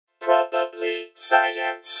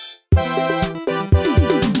Science.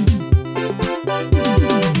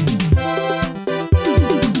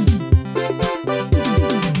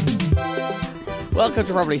 Welcome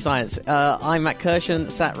to Probably Science. I'm Matt Kirshen.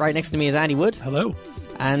 Sat right next to me is Andy Wood. Hello.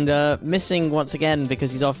 And missing once again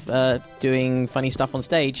because he's off doing funny stuff on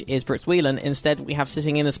stage is Brooks Whelan. Instead, we have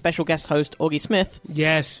sitting in a special guest host, Augie Smith.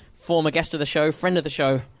 Yes. Former guest of the show, friend of the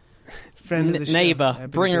show. Friend of the neighbor, show.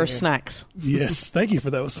 bringer of snacks. Yes, thank you for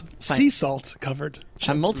those. Sea salt covered.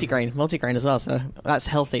 And multigrain as well, so that's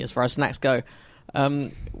healthy as far as snacks go.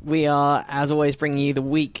 We are, as always, bringing you the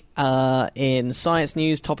week in science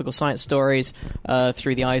news, topical science stories,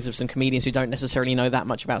 through the eyes of some comedians who don't necessarily know that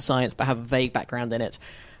much about science but have a vague background in it.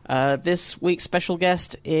 This week's special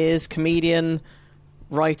guest is comedian,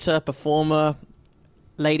 writer, performer,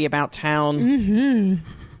 lady about town,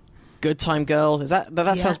 good time girl. Is that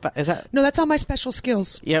sounds bad? Is that? No, that's all my special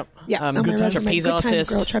skills. Yep. Yeah, on good my resume. trapeze Good time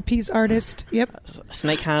artist, girl, trapeze artist. Yep.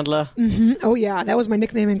 snake handler. Oh yeah, that was my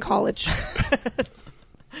nickname in college.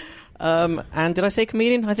 And did I say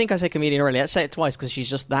comedian? I think I said comedian already. Let's say it twice because she's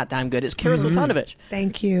just that damn good. It's Kira Zoltanovich.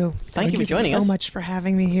 Thank you. Thank you for joining us. So much for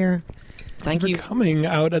having me here. Thank you. For coming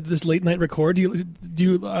out at this late night record. Do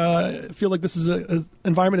you feel like this is an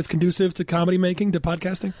environment that's conducive to comedy making, to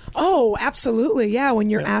podcasting? Oh, absolutely. Yeah, when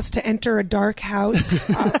you're asked to enter a dark house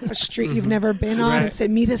off a street you've never been on and said,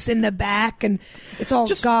 meet us in the back, and it's all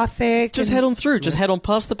gothic. Just head on through. Just head on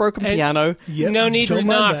past the broken piano. Yep, No need to don't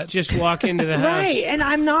mind knock. that. Just walk into the house. Right, and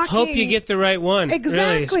I'm knocking. Hope you get the right one.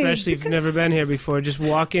 Exactly, Really, especially if you've never because- been here before. Just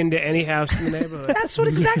walk into any house in the neighborhood. That's what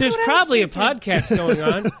exactly There's what probably I a was thinking. podcast going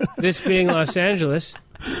on. This being Los Angeles.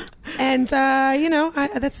 And,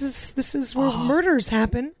 this is where murders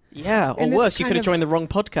happen. Yeah, or And this worse, you kind could have of- joined the wrong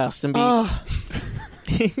podcast and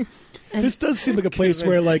be... This does seem like a place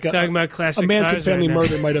where like Talking about a classic Manson cars family right now.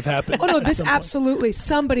 murder might have happened. Oh, no, at this some point. absolutely.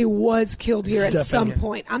 Somebody was killed here at some Definitely.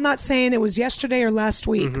 point. I'm not saying it was yesterday or last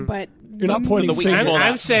week, but... You're not pointing The week fingers. before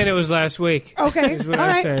I'm saying it was last week. Okay, Is what all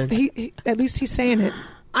I'm right. saying. He, at least he's saying it.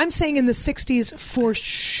 I'm saying in the 60s for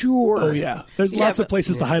sure. Oh yeah, there's Yeah, lots of but-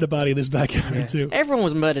 places to hide a body in this backyard too. Everyone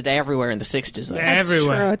was murdered everywhere in the 60s, though. That's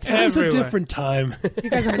Everywhere. true. It's not- It was a Everywhere. different time. You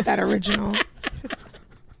guys aren't that original.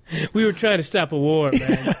 We were trying to stop a war,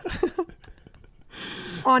 man.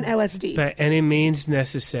 On LSD. By any means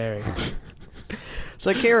necessary.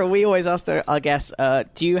 So, Kira, we always ask our guests,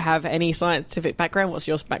 do you have any scientific background? What's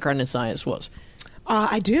your background in science?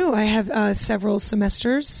 I do. I have several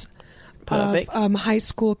semesters Perfect. of high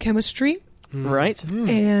school chemistry. Right?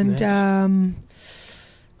 And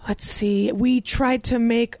nice. let's see. We tried to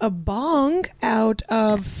make a bong out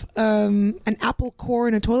of an apple core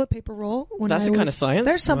and a toilet paper roll. When That's I a kind was- of science.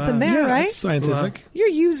 There's something Wow. there, Yeah, right? it's scientific. You're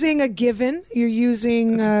using a given. You're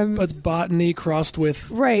using That's botany crossed with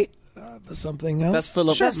right. something else.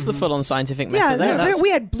 That's the full-on scientific Yeah, method there. That's-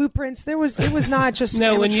 we had blueprints. It was not just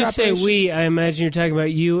No, when you amateur say operation. we, I imagine you're talking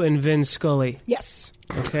about you and Vin Scully. Yes,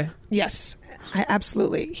 Okay. yes,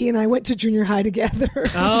 absolutely. He and I went to junior high together.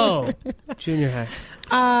 Oh, junior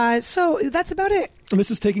high. So that's about it. And this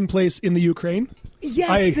is taking place in the Ukraine. Yes,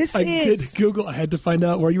 I this did is Google. I had to find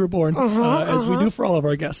out where you were born, as we do for all of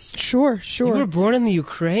our guests. sure. You were born in the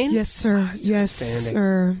Ukraine? Yes, sir. Yes, outstanding.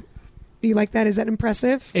 sir. Do you like that? Is that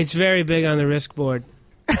impressive? It's very big on the risk board.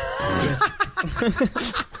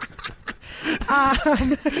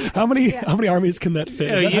 How many armies can that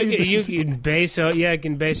fit? Is that how You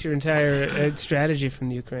can base your entire strategy from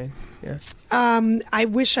the Ukraine. Yeah. I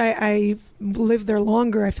wish I lived there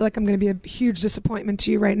longer. I feel like I'm going to be a huge disappointment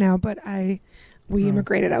to you right now, but we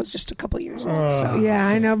immigrated. I was just a couple years old. So yeah,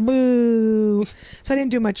 I know. Boo. So I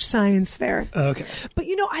didn't do much science there. Okay. But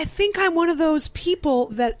I think I'm one of those people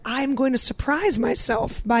that I'm going to surprise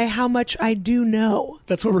myself by how much I do know.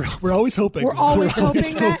 That's what we're always hoping. We're always hoping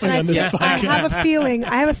that. on And this I podcast. have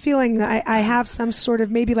a feeling I have some sort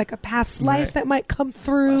of maybe like a past life Right. that might come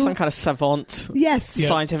through. some kind of savant Yes.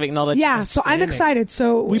 scientific knowledge. Yeah, so I'm Outstanding. excited.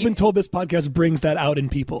 So We've been told this podcast brings that out in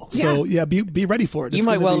people. So yeah, be ready for it. You It's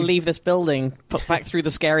might gonna well be- leave this building, put back through the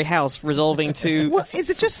scary house, resolving to... Well, is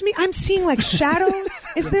it just me? I'm seeing like shadows.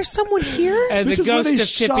 Is there someone here? And This the is where ghost they of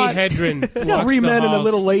Tippi shot Hedren walks Three the men and a halls.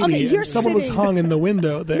 little lady. Okay, you're and someone was sitting- hung in the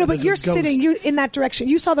window. There. No, but There's a you're ghost. sitting you in that direction.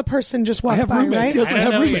 You saw the person just walk I have by, roommates. right? Yes, I I don't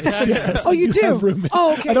have know what you're roommates. talking Yes, Oh, I you do? have roommates.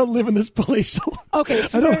 Oh, okay. I don't live in this palatial. Okay,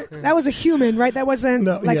 so that was a human, right? That wasn't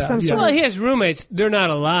No, like yeah, some yeah. sort Well, of... he has roommates. They're not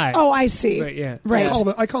alive. Oh, I see. Right, yeah. Right.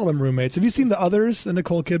 I call them roommates. Have you seen The Others, the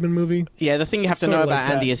Nicole Kidman movie? Yeah, the thing you have to Sort know of about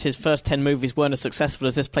like Andy that. is his first 10 movies weren't as successful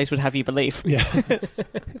as this place would have you believe. Yeah.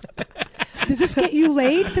 Does this get you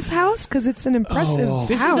laid? This house? Because it's an impressive house.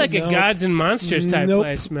 This is like a No. Gods and Monsters type Nope.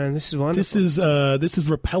 place, man. This is wonderful. This is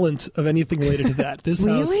repellent of anything related to that. This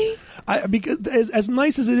house, Really? because as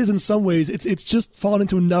nice as it is in some ways, it's just fallen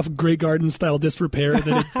into enough Grey Garden style disrepair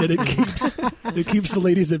that it keeps the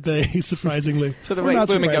ladies at bay. Surprisingly, Sort of Or makes not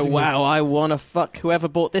women go, surprisingly. wow, I want to fuck whoever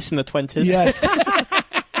bought this in the 20s. Yes.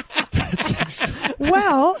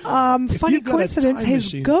 Well, funny you've got a coincidence, time his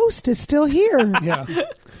machine. ghost is still here. Yeah.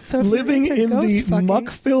 So if Living you're into in ghost the fucking,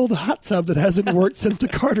 muck-filled hot tub that hasn't worked since the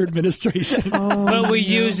Carter administration. but we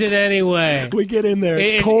use it anyway. We get in there.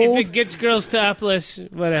 It's if cold. it gets girls topless,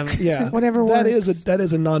 whatever. Yeah, Whatever That works.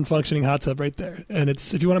 is a non-functioning hot tub right there. And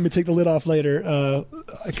it's if you want me to take the lid off later,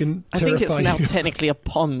 I can. I think it's terrify now you. technically a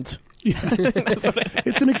pond.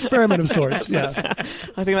 It's an experiment of sorts. Yeah,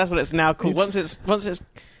 I think that's what it's now called.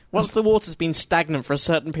 Once the water's been stagnant for a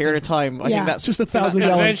certain period of time, I Yeah. think that's it's just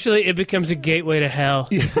 1,000-gallon. Eventually, it becomes a gateway to hell.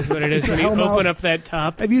 Is what it is. When you hell mouth. open up that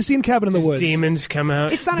top, Have you seen Cabin in the Woods? demons come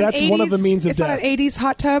out. It's not That's an 80s, one of the means of It's not death. an 80s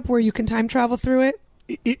hot tub where you can time travel through it.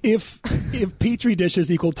 If petri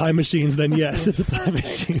dishes equal time machines, then yes, it's a time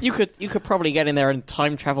machine. you could probably get in there and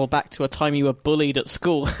time travel back to a time you were bullied at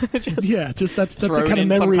school. Just that's the thrown kind of in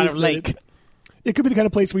some memories. kind of that lake. it could be the kind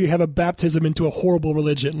of place where you have a baptism into a horrible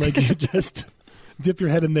religion, like you just dip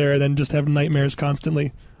your head in there and then just have nightmares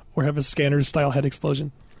constantly, or have a Scanners style head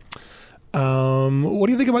explosion. What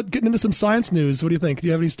do you think about getting into some science news? What do you think? Do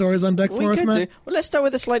you have any stories on deck We for us, could Matt? do. Well, let's start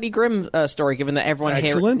with a slightly grim story, given that everyone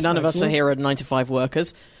Excellent, here, none of us are excellent. here are 9-to-5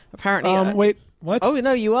 workers. Apparently, Wait, what? oh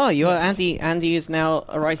no, you are. You are. Yes. Andy is now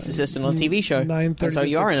a writing assistant on a TV show, 9:30 and so to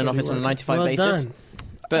you are in an 6:30 office on a worker. 9-to-5 well basis. done.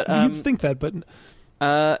 But You'd think that, but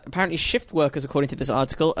apparently, shift workers, according to this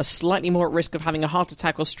article, are slightly more at risk of having a heart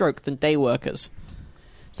attack or stroke than day workers.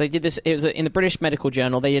 So they did this. It was in the British Medical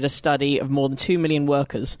Journal. They did a study of more than 2 million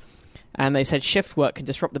workers, and they said shift work can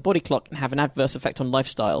disrupt the body clock and have an adverse effect on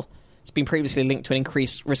lifestyle. It's been previously linked to an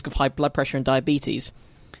increased risk of high blood pressure and diabetes,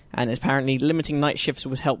 and apparently limiting night shifts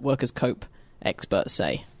would help workers cope, experts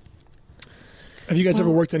say. have you guys ever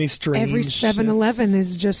worked any strange Every 7-Eleven shifts?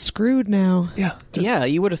 is just screwed now. Yeah, Yeah,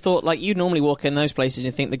 you would have thought, like, you normally walk in those places and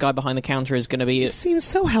you think the guy behind the counter is going to be... It seems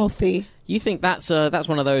so healthy. You think that's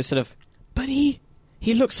one of those sort of... But he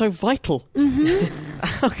looks so vital. Mm-hmm.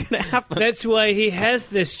 How can it happen? That's why he has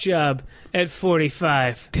this job at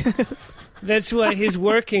 45. That's why he's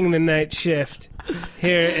working the night shift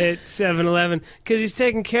here at 7-Eleven, because he's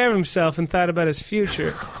taking care of himself and thought about his future.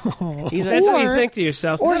 That's what you think to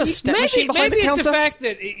yourself. Or a step machine behind maybe the it's the counter. fact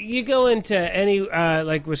that you go into any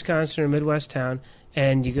like Wisconsin or Midwest town,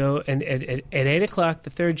 and you go and at 8 o'clock the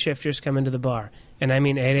third shifters come into the bar, and I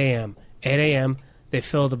mean 8 a.m. 8 a.m. they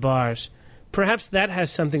fill the bars. Perhaps that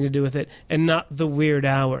has something to do with it, and not the weird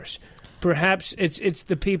hours. Perhaps it's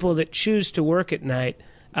the people that choose to work at night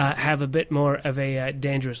have a bit more of a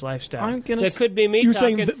dangerous lifestyle. That could be me You're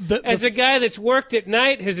talking saying the as a guy that's worked at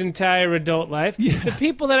night his entire adult life. Yeah. The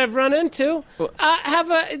people that I've run into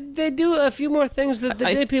they do a few more things that the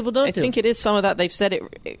day people don't I do. think it is some of that. They've said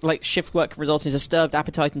it like shift work results in disturbed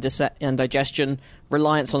appetite and digestion,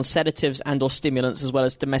 reliance on sedatives and or stimulants, as well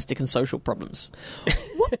as domestic and social problems.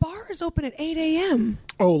 What bar is open at 8 a.m.?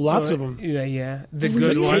 Oh, lots of them. Yeah. The Really?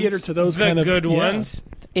 good ones. Cater to those the kind of- good yeah. ones.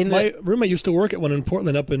 In My the, roommate used to work at one in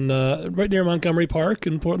Portland, up in right near Montgomery Park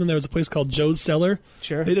in Portland. There was a place called Joe's Cellar.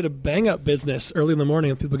 Sure. They did a bang-up business early in the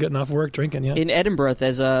morning with people getting off work drinking. Yeah, in Edinburgh,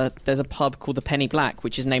 there's a pub called the Penny Black,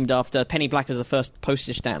 which is named after Penny Black as the first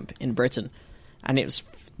postage stamp in Britain, and it was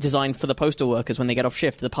designed for the postal workers when they get off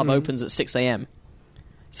shift. The pub opens at 6 a.m.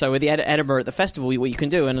 So with the Edinburgh at the festival, what you can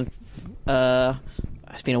do, and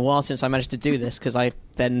it's been a while since I managed to do this because I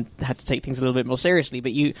then had to take things a little bit more seriously.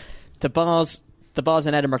 But the bars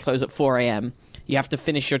in Edinburgh close at 4 a.m. You have to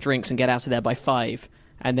finish your drinks and get out of there by 5,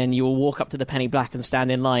 and then you will walk up to the Penny Black and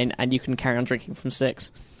stand in line, and you can carry on drinking from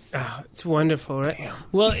 6. Oh, it's wonderful, right?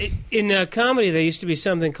 Well, in comedy, there used to be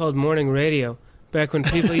something called morning radio. Back when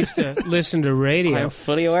people used to listen to radio, I'm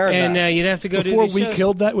fully aware of and that. you'd have to go before to we shows.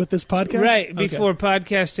 killed that with this podcast, Right, Okay. before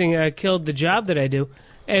podcasting killed the job that I do.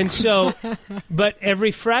 And so, but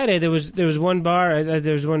every Friday there was one bar,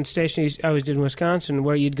 there was one station I always did in Wisconsin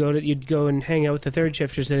where you'd go and hang out with the third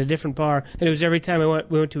shifters at a different bar, and it was every time we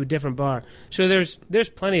went to a different bar. So there's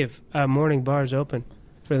plenty of morning bars open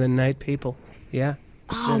for the night people. Yeah.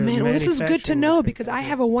 Oh man, well this is good to know because I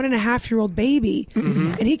have a 1.5-year-old baby,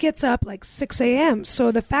 and he gets up like 6 a.m.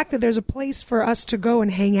 So the fact that there's a place for us to go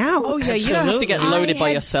and hang out. Oh yeah, you don't have to get Absolutely. loaded by I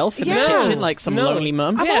had- yourself in yeah. the kitchen like some No. lonely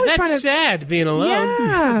mum. I'm Yeah, always that's trying to- sad being alone.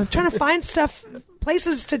 Yeah, trying to find stuff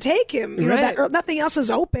places to take him. You know, Right. that nothing else is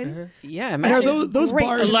open. Yeah, And are imagine. those great.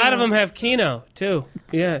 bars? A lot of them have Keno too.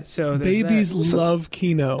 Yeah, so there's Babies that. love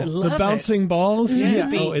Keno. love The bouncing balls. You Yeah.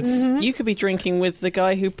 could be, Oh, it's you could be drinking with the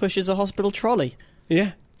guy who pushes a hospital trolley.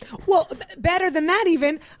 Yeah. Well, better than that,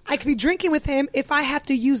 even I could be drinking with him. If I have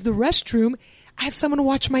to use the restroom, I have someone to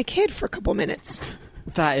watch my kid for a couple minutes.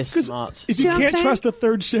 That is smart. if See you what I'm can't saying? trust a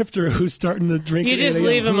third shifter who's starting to drink. You at just 8 a.m.,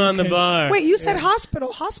 leave them who on the can- bar. Wait, you said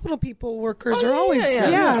hospital. Hospital people workers are yeah, always yeah,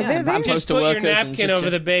 yeah. they're I'm Just postal put your workers and napkin just- over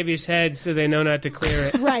the baby's head so they know not to clear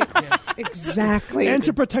it. right. Exactly. And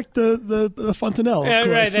to protect the fontanelle. Yeah, of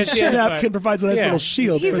course. right, that's the the other napkin part. provides a nice Yeah. little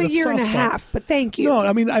shield. He's for a the year and a soft spot. half, but thank you. No,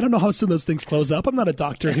 I mean, I don't know how soon those things close up. I'm not a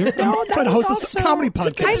doctor here. No, I'm that trying to was host a also- comedy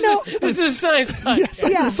podcast. I know. This is a science podcast. Yes,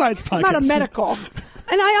 it's a science podcast. Not a medical.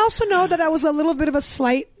 And I also know that I was a little bit of a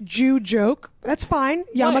slight Jew joke. That's fine.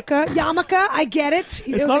 Yarmulke. Yarmulke, I get it.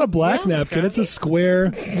 It's not a black napkin. It's a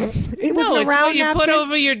square. It was No, a it's round what you put napkin.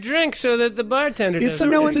 over your drink so that the bartender It's doesn't.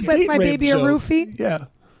 no one it's a slips date my rape baby a joke. roofie? Yeah.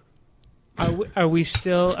 Are we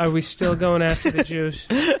still going after the Jews?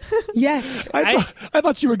 Yes. I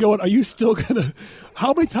thought you were going. Are you still gonna?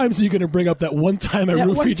 How many times are you gonna bring up that one time I That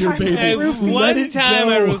one roofied your time baby? I Hey, roofie. Let one it time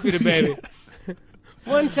go. I roofied a baby.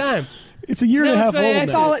 One time. It's a year and a No, half but old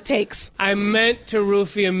That's now. all it takes. I meant to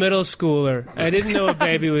roofie a middle schooler. I didn't know a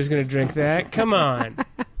baby was going to drink that. Come on.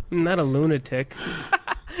 I'm not a lunatic.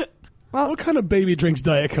 What kind of baby drinks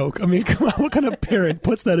Diet Coke? I mean, come on. What kind of parent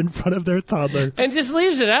puts that in front of their toddler? And just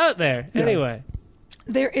leaves it out there. Anyway.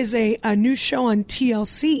 There is a new show on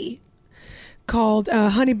TLC called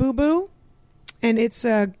Honey Boo Boo. And it's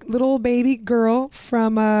a little baby girl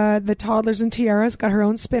from the Toddlers and Tiaras, got her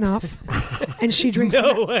own spin-off. And she drinks...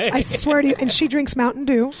 No way. I swear to you. And she drinks Mountain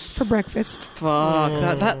Dew for breakfast. Fuck,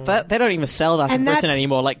 that they don't even sell that in And Britain that's-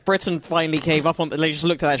 anymore. Like, Britain finally gave up on it. They just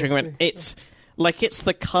looked at that drink and went, it's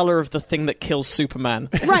the colour of the thing that kills Superman.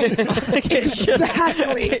 Right. Exactly.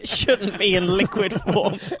 Exactly. It shouldn't be in liquid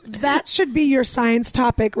form. That should be your science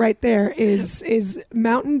topic right there is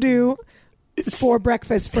Mountain Dew for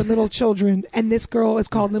breakfast for little children. And this girl is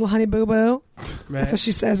called Little Honey Boo Boo. Right. That's how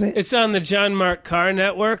she says it. It's on the John Mark Carr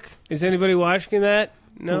Network. Is anybody watching that?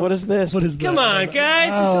 No. What is this? What is that? Come on,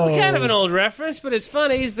 guys. Oh. This is kind of an old reference, but it's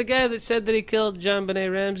funny. He's the guy that said that he killed John Benet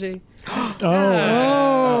Ramsey. Oh,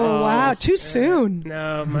 Oh, wow. Too soon.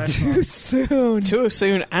 No, my Too soon. Too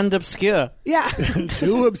soon and obscure. Yeah.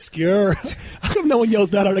 too obscure. How come no one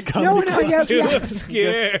yells that out of comedy? No one club? else. too Yeah.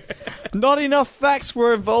 obscure. Not enough facts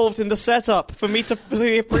were involved in the setup for me to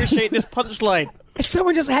fully appreciate this punchline.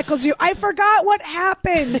 Someone just heckles you. I forgot what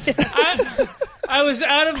happened. I was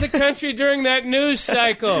out of the country during that news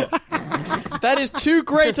cycle. That is too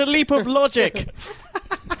great a leap of logic.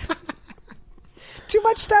 Too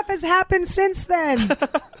much stuff has happened since then.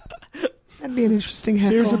 That'd be an interesting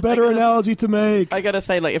heckle. Here's a better analogy to make. I gotta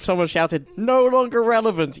say, like, if someone shouted, no longer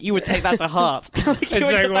relevant, you would take that to heart. It's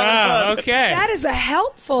like, wow, okay. That is a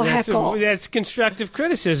helpful heckle. That's constructive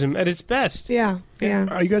criticism at its best. Yeah.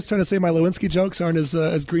 Are you guys trying to say my Lewinsky jokes aren't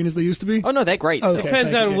as green as they used to be? Oh, no, they're great. Okay.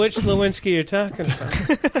 Depends thank on you. which Lewinsky you're talking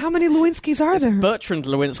about. How many Lewinskys are there? Bertrand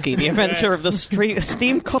Lewinsky, the inventor of the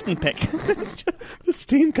steam cotton pick. The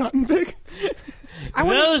steam cotton pick?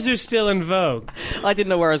 Those are still in vogue. I didn't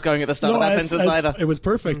know where I was going at the start of that that's- sentence either. It was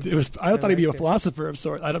perfect. It was. I thought he'd be a liked it. philosopher of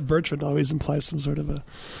sort. Bertrand always implies some sort of a.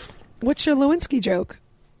 What's your Lewinsky joke?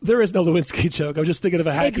 There is no Lewinsky joke. I'm just thinking of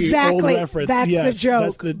a hacky Exactly. old reference. That's the Yes,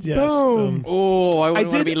 joke. That's the, yes. Boom. Oh, I wouldn't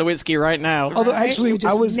want to did- be Lewinsky right now. Although Right? actually, You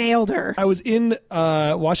just I was nailed her. I was in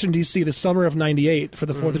Washington D.C. the summer of '98 for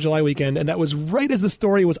the 4th of July weekend, and that was right as the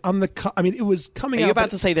story was on the. I mean, it was coming Are out. you about but-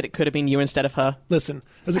 to say that it could have been you instead of her? Listen,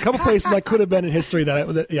 there's a couple places I could have been in history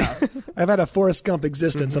yeah, I've had a Forrest Gump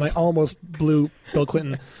existence, and I almost blew Bill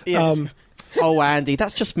Clinton. Yeah. Oh, Andy,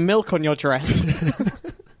 that's just milk on your dress.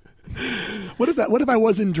 What if I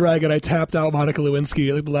was in drag and I tapped out Monica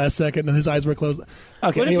Lewinsky at the last second and his eyes were closed? Okay.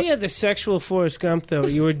 What if anyway. you had the sexual Forrest Gump, though?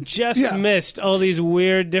 You were just Yeah. missed all these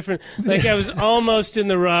weird different... Like, I was almost in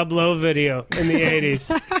the Rob Lowe video in the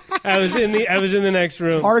 80s. I was in the next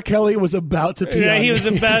room. R. Kelly was about to pee Yeah, on he me. was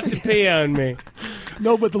about to pee on me.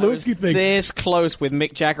 No, but the Lewinsky thing. This close with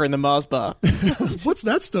Mick Jagger in the Mars bar. What's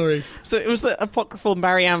that story? So it was the apocryphal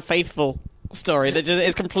Marianne Faithfull story that just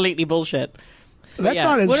is completely bullshit. That's yeah.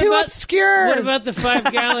 not as. What Too about- obscure. What about the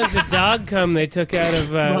 5 gallons of dog cum they took out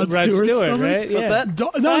of Rod Stewart's Stewart, stomach? right? What's that? No,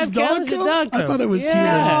 it's 5 dog gallons of cum? dog I cum. thought it was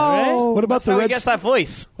Yeah, right? Oh. What about the How he red? gets that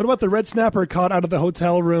voice? What about the red snapper caught out of the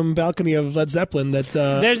hotel room balcony of Led Zeppelin? That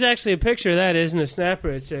There's actually a picture of that. Isn't a snapper.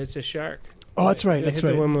 It's a shark. oh, that's right. They That's hit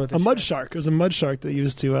the right. woman with A a mud shark. It was a mud shark that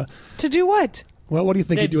used to. To do what? Well, what do you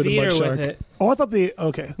think They you do with a beat mud her shark? with it. Oh, I thought they...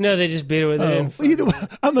 Okay. No, they just beat her with it. Oh, either way,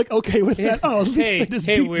 I'm like, okay with that. Oh, at least Hey, they just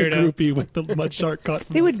hey, beat weirdo. the groupie with the mud shark caught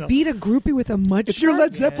from They the would hotel. beat a groupie with a mud If you're shark?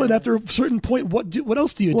 Led Zeppelin, after a certain point, what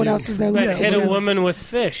else do you do? What else is there left to Hit do? a woman with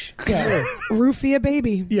fish. Yeah, Roofie a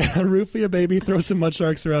baby. yeah, roofie a baby, throw some mud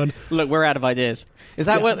sharks around. Look, we're out of ideas. Is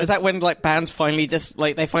that Yeah, is that when like bands finally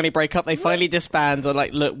they finally break up, they finally disband, or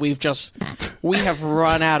like, look, we have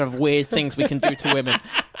run out of weird things we can do to women.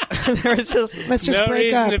 There is just Let's just no break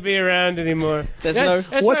reason up. to be around anymore. There's no-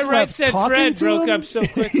 That's What's why Right left, Said talking Fred to broke him? up so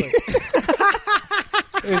quickly.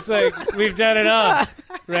 It's like, we've done it all.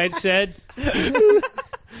 Right Said?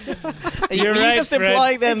 You're right, just Fred.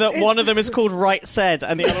 implying then that It's- one of them is called Right Said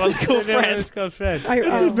and the other one's called No, Fred. it's called Fred.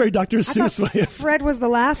 That's a very Dr. Seuss way of... Fred was the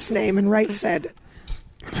last name, and Wright said.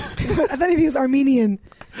 I thought maybe he was Armenian,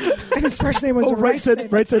 and his first name was Oh, right said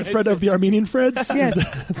Fred of the Armenian Freds? Yes.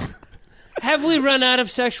 Have we run out of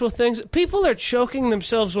sexual things? People are choking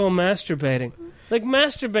themselves while masturbating. Like,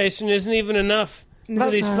 masturbation isn't even enough for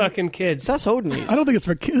That's these not. fucking kids. That's old news. I don't think it's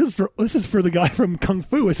for kids. This is for the guy from Kung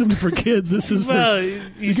Fu. This isn't for kids. This is Well,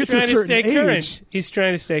 for... he's get to a trying to certain stay age. current. He's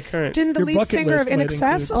trying to stay current. Didn't the Your lead bucket singer list of In might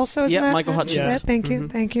Excess include- also? Isn't Yeah, that Michael Hutchins. Yeah, thank you,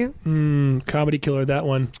 thank you. comedy killer, that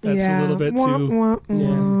one. That's yeah. a little bit Wah, too... wah, Yeah,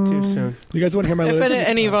 wah. too soon. You guys want to hear my If list?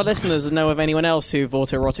 any of our listeners know of anyone else who've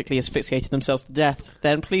autoerotically asphyxiated themselves to death,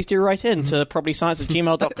 then please do write in to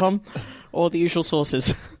probablyscience@gmail.com or the the usual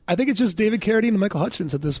sources. I think it's just David Carradine and Michael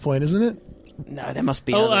Hutchins at this point, isn't it? No, there must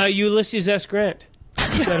be Oh, others. Ulysses S. Grant.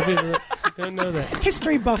 Gotta be don't know that.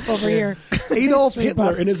 History buff over here. Adolf History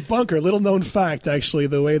Hitler buff. in his bunker. Little known fact, actually,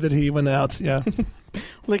 the way that he went out. Yeah.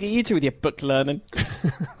 Look at you two with your book learning.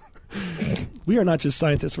 We are not just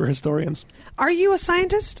scientists, we're historians. Are you a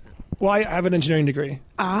scientist? Well, I have an engineering degree.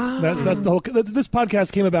 Ah. That's the whole. This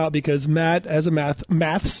podcast came about because Matt, as a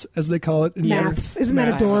maths as they call it, in the Maths. Isn't that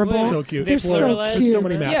Maths. adorable? So cute. They're so Pluralize. cute. So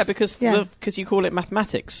many maths. Yeah, because Yeah. you call it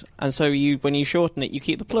mathematics, and so when you shorten it, you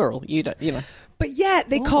keep the plural. You don't, you know. But yet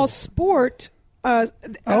they call sport.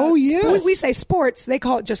 Oh, yes. We say sports. They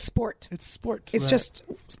call it just sport. It's sport. It's Right. just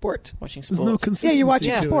sport. Watching There's sports. no consistency. Yeah, you're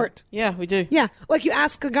watching to it. sport. Yeah, we do. Yeah, like you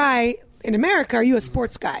ask a guy in America, "Are you a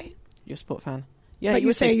sports guy?" You're a sport fan. Yeah, But you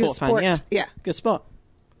would say you're sport fan. sport. Yeah, Yeah. good spot.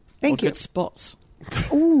 Thank or you. Good spots.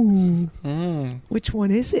 Ooh, Mm. which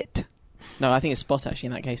one is it? No, I think it's spot actually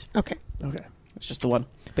in that case. Okay, Okay. It's just the one.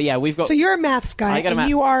 But yeah, we've got. so you're a maths guy, I got a and math-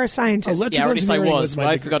 you are a scientist. Electrical Yeah, or at least I engineering was, was my but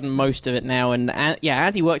I've degree. forgotten most of it now. And yeah,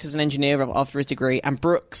 Andy worked as an engineer after his degree, and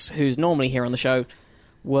Brooks, who's normally here on the show,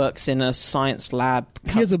 works in a science lab.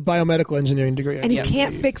 He has a biomedical engineering degree. and he Yeah.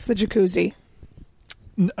 can't fix the jacuzzi.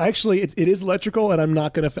 Actually, it is electrical, and I'm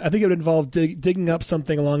not going to. I think it would involve digging up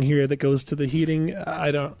something along here that goes to the heating.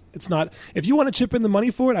 I don't. It's not. If you want to chip in the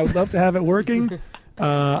money for it, I would love to have it working.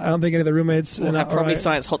 I don't think any of the roommates. We'll have or probably I-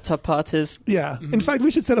 science hot tub parties. Yeah. In fact,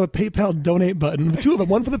 we should set up a PayPal donate button. Two of them.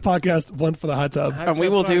 One for the podcast, one for the hot tub. And we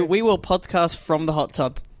will podcast from the hot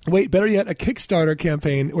tub. Wait, better yet, a Kickstarter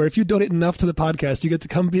campaign where if you donate enough to the podcast, you get to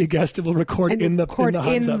come be a guest and we'll record And in the record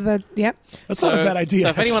hot in tub. the yep. That's not a bad idea. So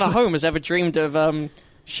if anyone at actually. home has ever dreamed of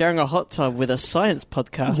sharing a hot tub with a science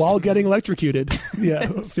podcast, While getting electrocuted. Yeah.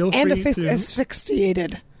 Feel And free to.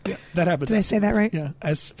 asphyxiated. Yeah, that happens. Did I say that right? Yeah. Are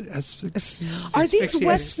these Asphyxiated.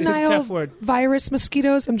 West It's a Nile tough word. virus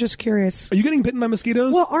mosquitoes? I'm just curious. Are you getting bitten by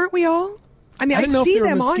mosquitoes? Well, aren't we all? I mean, I didn't know see if they were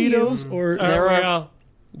them on you. mosquitoes or There Are we are- all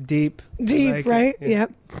deep? Deep, Like it, right? yeah.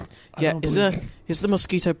 Yep. yeah, don't is the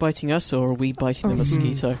mosquito biting us or are we biting the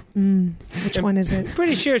mosquito? Which one is it?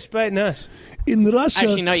 Pretty sure it's biting us. in Russia.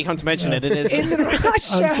 Actually, no, you come to mention it. It is. In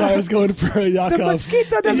Russia. I'm sorry, I was going for a The Yakov.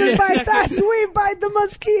 mosquito doesn't Yeah. bite us. We bite the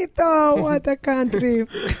mosquito. What a country.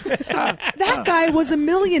 That guy was a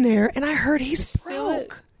millionaire, and I heard he's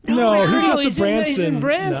broke. No, I he's heard- got the he's in Branson.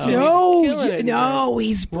 Branson. No, He's killing it. no,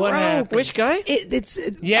 he's What broke. happened? Which guy? It's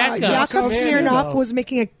Yakov. Yakov Smirnoff. Smirnoff was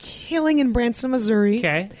making a killing in Branson, Missouri.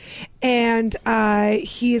 Okay. And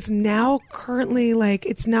he is now currently like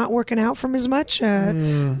it's not working out for him as much. All the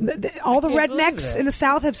I can't believe rednecks that. in the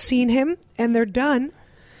South have seen him, and they're done.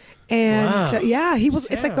 And Wow. yeah, he was.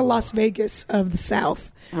 It's It's like the terrible. Las Vegas of the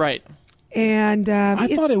South. Right. And I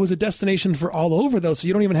thought it was a destination for all over, though, so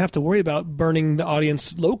you don't even have to worry about burning the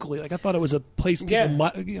audience locally. Like I thought it was a place people,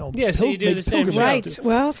 Yeah. Yeah, so you do make the same pilgrimages right. to.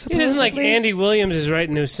 Well, He doesn't like supposedly- Andy Williams is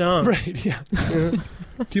writing new songs. Right? Yeah.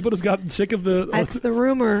 People just got sick of the That's the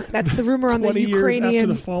rumor. That's the rumor on the 20 years after Ukrainian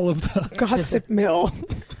the fall of the. gossip mill.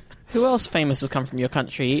 Who else famous has come from your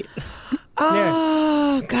country?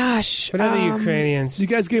 Oh gosh. What other Ukrainians? You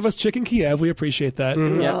guys gave us Chicken Kiev. We appreciate that.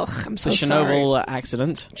 Yeah. Ugh, I'm so The sorry. Chernobyl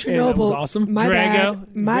accident. Chernobyl. that was awesome. My Drago.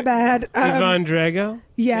 bad. My bad. Ivan Drago?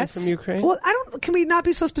 Yes. From Ukraine? Well, I don't. can we not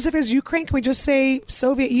be so specific as Ukraine? Can we just say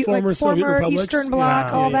Soviet, Former Soviet republics? Eastern Bloc,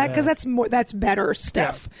 Yeah. all that? Yeah. Because that's better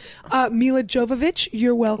stuff. Mila Jovovich,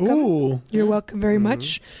 you're welcome. Ooh. You're welcome very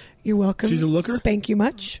much. You're welcome. She's a looker? Spank you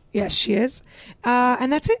much. Yes, she is.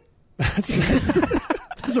 And that's it.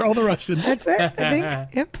 Those are all the Russians. That's it, I think.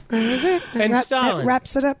 Yep, that's it. And Stalin. That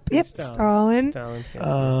wraps it up. Yep, Stalin.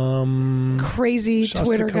 Crazy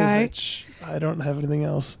Twitter guy. Shostakovich. I don't have anything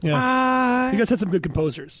else. Yeah. You guys had some good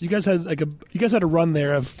composers. You guys had a run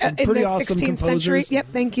there of some in pretty the awesome 16th composers. century. Yep,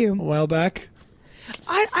 thank you. A while back.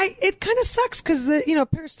 It kind of sucks because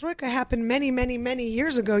perestroika happened many, many, many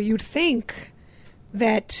years ago. You'd think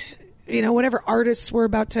that whatever artists were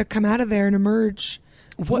about to come out of there and emerge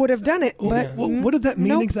would have done it. But what did that mean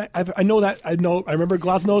nope. exactly? I know. I remember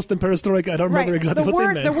glasnost and perestroika. I don't remember exactly what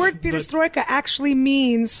they meant. The word perestroika actually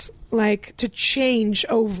means like to change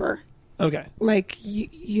over. Okay. Like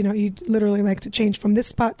you literally like to change from this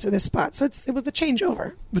spot to this spot. So it was the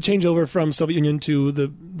changeover. The changeover from Soviet Union to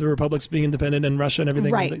the republics being independent and Russia and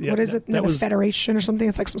everything. Right. Yeah, what is it? That The was Federation or something?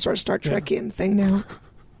 It's like some sort of Star Trekian thing now.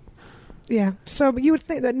 Yeah. So but you would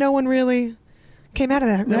think that no one really came out of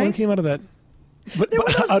that, right? No one came out of that. But There were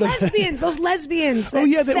out those of- lesbians. Those lesbians. That Oh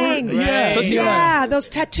yeah, they sang. were. Yeah, Right. Yeah, those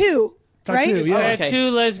tattoo. Right? yeah. Okay.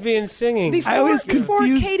 Two lesbians singing. Before, I always before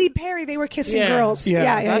confused- Katy Perry, they were kissing Yeah. girls.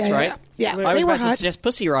 Yeah. That's right. Yeah, I they was were about to hot. suggest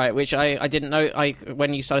Pussy Riot, which I didn't know.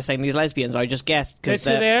 When you started saying these lesbians, I just guessed. That's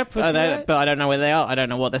who they are, Pussy Riot? But I don't know where they are. I don't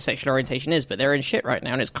know what their sexual orientation is, but they're in shit right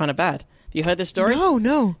now, and it's kind of bad. Have you heard this story?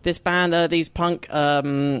 No. This band, these punk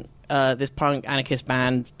anarchist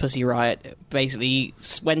band, Pussy Riot, basically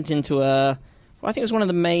went into I think it was one of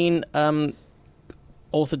the main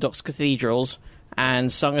Orthodox cathedrals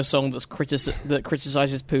and sung a song that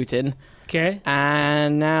criticizes Putin. Okay.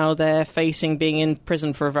 And now they're facing being in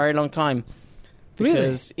prison for a very long time.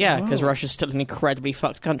 Because, Really? because Russia's still an incredibly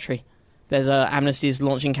fucked country. There's Amnesty's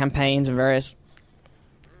launching campaigns and various...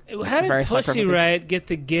 How did Various Pussy hyperbole. Riot get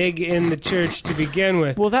the gig in the church to begin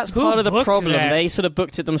with? Well, that's Who part of the booked problem. that? They sort of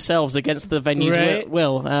booked it themselves against the venue's Right.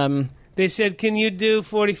 will. They said, "Can you do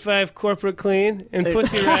 45 corporate clean?" And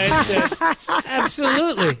Pussy Riot said,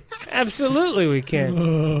 "Absolutely, we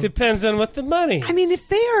can. Depends on what the money." I mean, if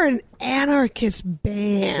they are an anarchist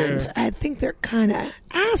band, Sure. I think they're kind of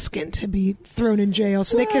asking to be thrown in jail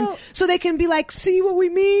so they can be like, see what we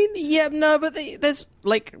mean? Yeah, no, but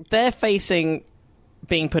they're facing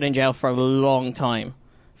being put in jail for a long time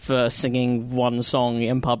for singing one song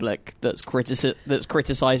in public that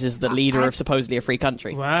criticizes the leader of supposedly a free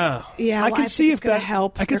country. Wow. Yeah, I can see if that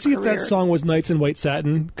help. I can their see if career. that song was Knights in White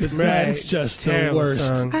Satin because that's just the Terrible worst.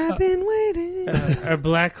 song. I've been waiting. Our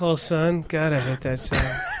Black Hole Sun. God, I hate that song.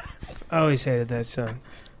 Always hated that song.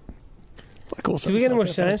 Black Hole Do we Sun's get not any more that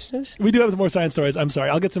bad. science news? We do have some more science stories. I'm sorry.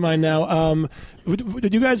 I'll get to mine now.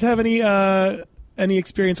 Did you guys have any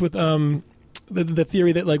experience with the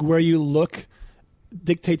theory that like where you look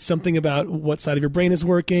dictates something about what side of your brain is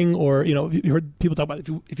working, or you heard people talk about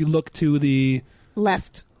if you look to the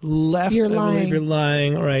Left. left, You're I believe lying. you're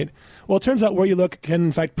lying. Right. Well, it turns out where you look can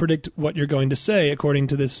in fact predict what you're going to say, according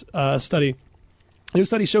to this study. A new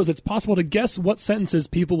study shows it's possible to guess what sentences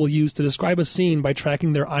people will use to describe a scene by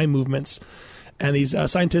tracking their eye movements. And these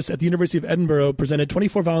scientists at the University of Edinburgh presented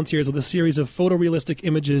 24 volunteers with a series of photorealistic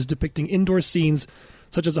images depicting indoor scenes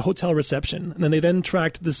such as a hotel reception. And then they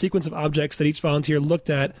tracked the sequence of objects that each volunteer looked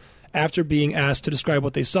at after being asked to describe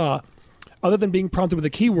what they saw. Other than being prompted with a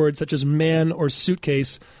keyword such as man or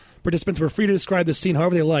suitcase, participants were free to describe the scene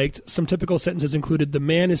however they liked. Some typical sentences included the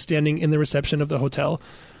man is standing in the reception of the hotel,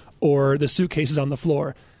 or the suitcase is on the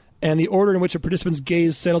floor. And the order in which a participant's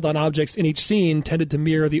gaze settled on objects in each scene tended to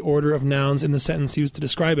mirror the order of nouns in the sentence used to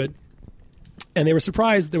describe it. And they were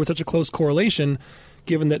surprised there was such a close correlation,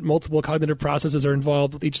 given that multiple cognitive processes are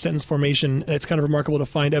involved with each sentence formation. And it's kind of remarkable to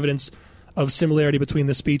find evidence of similarity between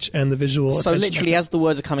the speech and the visual. So attention. literally, as the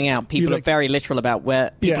words are coming out, people are very literal about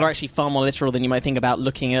where... People are actually far more literal than you might think about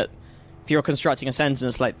looking at... If you're constructing a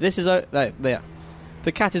sentence, like, this is the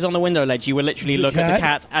cat is on the window ledge, you will literally look at the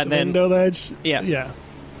cat and then... window ledge. Yeah. Yeah.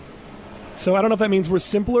 So I don't know if that means we're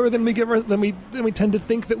simpler than we tend to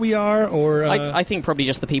think that we are, or... I think probably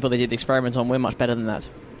just the people they did the experiment on, we're much better than that.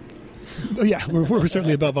 Oh, yeah, we're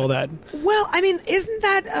certainly above all that. Well, I mean, isn't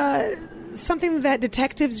that something that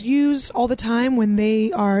detectives use all the time when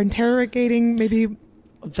they are interrogating maybe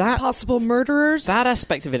possible murderers? That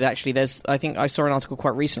aspect of it, actually, I think I saw an article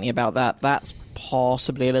quite recently about that. That's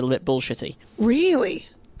possibly a little bit bullshitty. Really?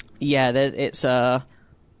 Yeah, it's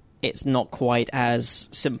not quite as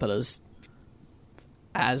simple as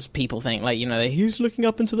as people think. Like, he's looking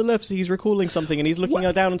up and to the left, so he's recalling something, and he's looking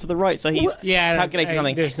down and to the right, so he's calculating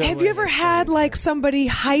something. Have you ever had like somebody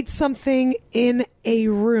hide something in a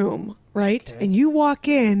room, right? And you walk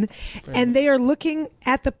in, and they are looking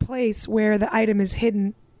at the place where the item is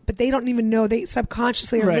hidden, but they don't even know. They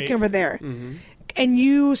subconsciously are looking over there. Mm-hmm. And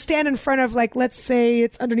you stand in front of, like, let's say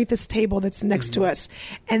it's underneath this table that's next to us.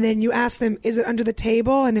 And then you ask them, is it under the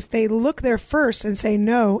table? And if they look there first and say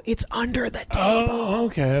no, it's under the table. Oh,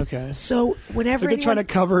 okay. So whenever they're trying to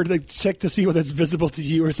cover, they check to see whether it's visible to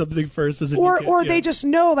you or something first. Or they just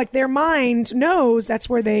know, like their mind knows that's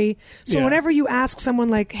where they... So whenever you ask someone,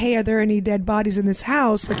 like, hey, are there any dead bodies in this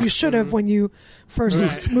house? Like you should have when you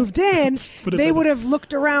first moved in, they would have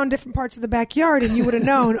looked around different parts of the backyard and you would have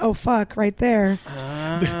known, oh, fuck, right there.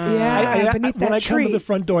 Beneath that when I tree. come to the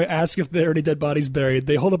front door, I ask if there are any dead bodies buried.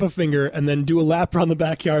 They hold up a finger and then do a lap around the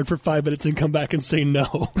backyard for 5 minutes and come back and say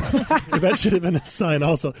no. That should have been a sign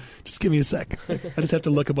also. Just give me a sec. I just have to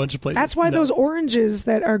look a bunch of places. That's why those oranges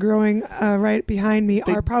that are growing right behind me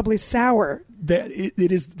are probably sour. That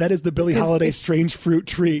is the Billie Holiday strange fruit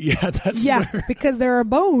tree. Yeah, that's because there are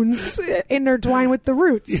bones intertwined with the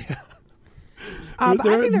roots. Yeah.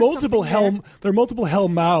 There are multiple hell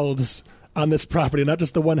mouths on this property, not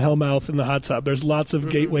just the one hell mouth in the hot tub. There's lots of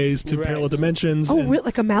gateways to parallel dimensions. Oh, really?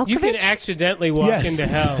 Like a Malkovich? You can accidentally walk into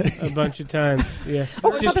hell a bunch of times. Yeah.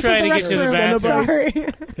 Just trying to get to the bathroom. Sorry.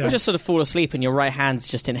 You just sort of fall asleep and your right hand's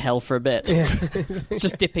just in hell for a bit. Yeah. It's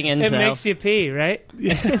just dipping into hell. It makes you pee, right?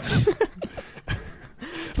 Yeah.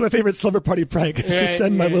 It's my favorite slumber party prank, is to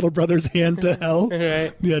send my little brother's hand to hell.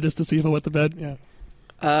 Right. Yeah, just to see if I wet the bed. Yeah.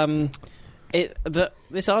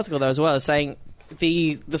 This article, though, as well, is saying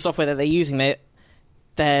the software that they're using,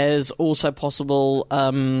 there's also possible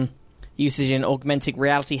usage in augmented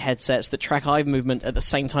reality headsets that track eye movement at the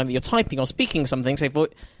same time that you're typing or speaking something, to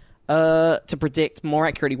predict more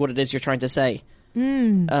accurately what it is you're trying to say.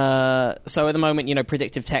 So at the moment,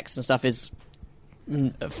 predictive text and stuff is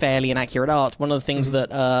fairly inaccurate art. One of the things that...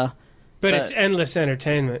 but it's endless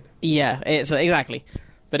entertainment. Yeah, it's exactly.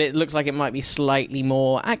 But it looks like it might be slightly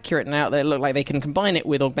more accurate now. They look like they can combine it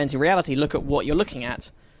with augmented reality. Look at what you're looking at.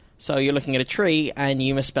 So you're looking at a tree, and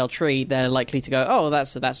you misspell tree. They're likely to go, oh,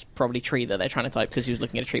 that's probably tree that they're trying to type because he was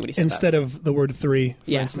looking at a tree when he said instead that. of the word three,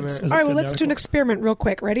 for instance. All right, well, let's do an experiment real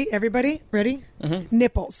quick. Ready? Everybody? Ready? Mm-hmm.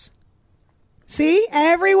 Nipples. See?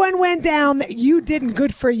 Everyone went down. You didn't.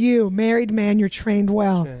 Good for you. Married man, you're trained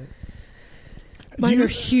well. Okay. Mine are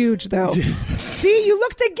huge, though. See, you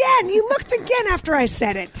looked again. You looked again after I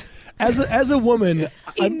said it. As a woman,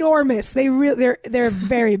 enormous. They're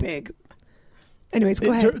very big. Anyways,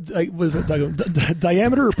 go ahead.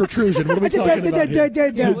 Diameter or protrusion? What are we talking about here?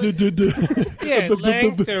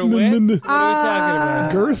 Length or width? What are we talking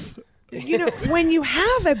about? Girth? When you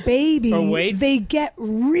have a baby, they get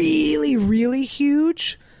really, really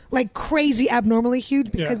huge. Like crazy, abnormally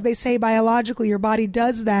huge, because they say biologically your body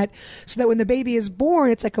does that so that when the baby is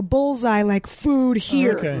born, it's like a bullseye, like food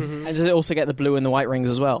here. Okay. Mm-hmm. And does it also get the blue and the white rings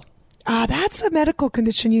as well? That's a medical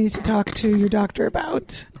condition you need to talk to your doctor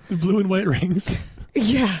about. The blue and white rings.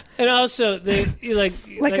 Yeah. And also,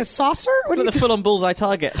 like a saucer? What are the full-on bullseye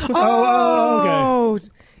target? Oh, okay.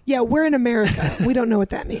 Yeah, we're in America. We don't know what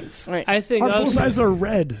that means. Right. I think our bullseyes are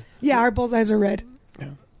red. Yeah, our bullseyes are red.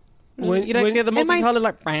 You don't get the multicolored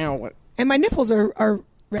like brown. And my nipples are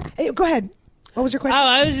red. Hey, go ahead. What was your question?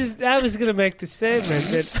 I was going to make the statement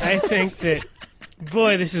that I think that,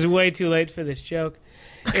 boy, this is way too late for this joke.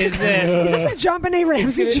 Is this a John Benet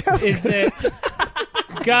Ramsey joke? Is that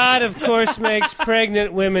God, of course, makes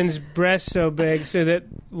pregnant women's breasts so big so that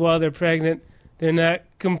while they're pregnant, they're not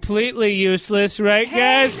completely useless, right,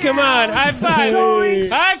 guys? Come on, high five!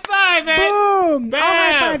 Zoinks. High five, man! Boom! Bam!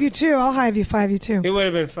 I'll high five you too. I'll high five you too. It would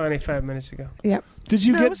have been funny 5 minutes ago. Yep. Did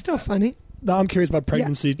you get? It was still funny. No, I'm curious about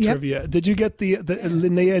pregnancy trivia. Did you get the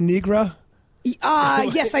Linnea Nigra?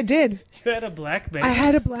 Yes, I did. You had a black baby. I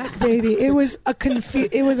had a black baby. It was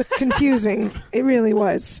confusing. It really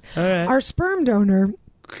was. All right. Our sperm donor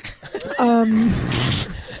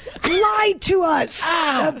lied to us.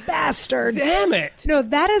 A bastard. Damn it. No,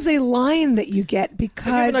 that is a line that you get because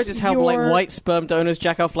Have you ever noticed how white sperm donors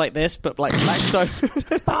jack off like this, but like black stone?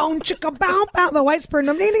 Bow, chicka, bow, bow. The white sperm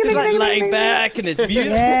donor. It's like laying back and it's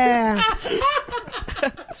beautiful. Yeah.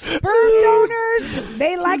 Sperm donors,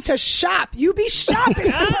 they like to shop. You be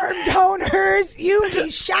shopping, sperm donors. You be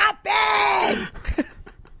shopping.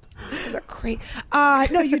 It's a crazy.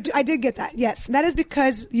 No, I did get that. Yes, that is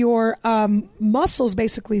because your muscles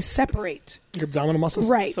basically separate. Your abdominal muscles?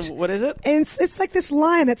 Right. So what is it? And it's like this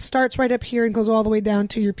line that starts right up here and goes all the way down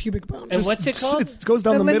to your pubic bone. And what's it called? It goes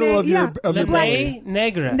down the middle of your Linea belly.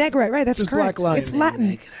 negra. Negra, right? That's Just correct. black line. It's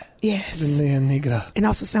Latin. Yes. Linea negra. It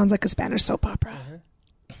also sounds like a Spanish soap opera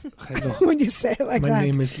Hello. when you say it like My that.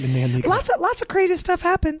 name is Linea negra. Lots of crazy stuff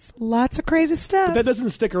happens. Lots of crazy stuff. But that doesn't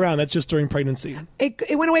stick around. That's just during pregnancy.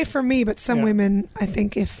 It went away from me, but some Yeah. women, I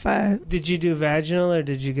think, if Did you do vaginal or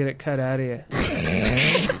did you get it cut out of you?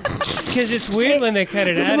 Because it's weird when they cut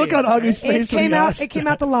it out. Look of on you. Augie's face when he asked it came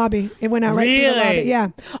out the lobby. It went out right through the Really? lobby. Yeah.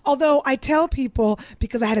 Although I tell people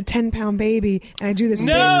because I had a 10-pound baby and I do this.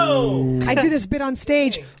 No. I do this bit on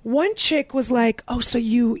stage. One chick was like, "Oh, so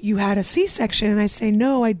you had a C-section?" And I say,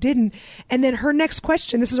 "No, I didn't." And then her next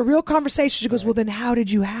question, this is a real conversation. She goes, "Well, then how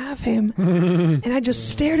did you have him?" And I just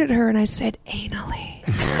stared at her and I said, "Anally."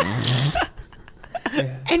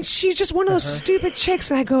 And she's just one of those stupid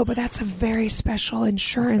chicks. And I go, "But that's a very special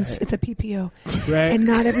insurance. It's a PPO, Right. and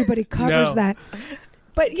not everybody covers No. that."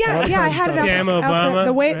 But yeah, I had it out. Damn out Obama,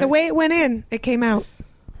 the way right? the way it went in, it came out.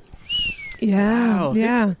 Yeah, Wow.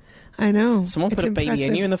 yeah, I know. Someone It's put a baby in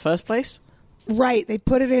impressive. you in the first place? Right, they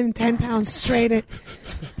put it in 10 pounds straight at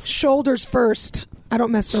shoulders first. I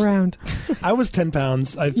don't mess around. I was 10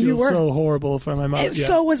 pounds. I You feel were. so horrible for my mom. And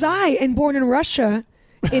so was I, and born in Russia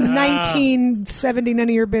in 1970. None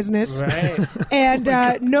of your business. Right.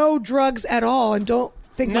 And no drugs at all. And don't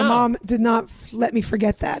think my No. mom did not let me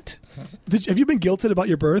forget that. Have you been guilted about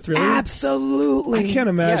your birth, really? Absolutely. I can't Yeah,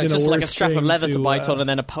 imagine it's just a like a worse strap of thing leather to bite on and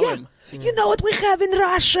then a Yeah. poem. You know what we have in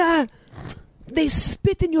Russia? They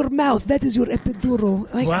spit in your mouth. That is your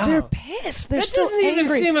epidural. Like, Wow. they're pissed. They're That still doesn't even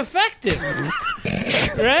angry. seem effective,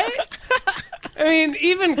 right? I mean,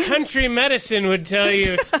 even country medicine would tell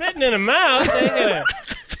you spitting in a mouth ain't gonna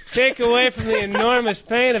take away from the enormous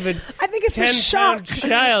pain of a I think it's the shock. 10-pound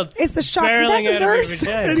child It's the shock. barreling That out of your nurse,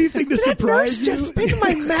 vagina. Anything to that surprise nurse you? just spit in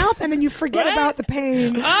my mouth, and then you forget What? about the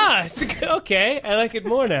pain. Okay. I like it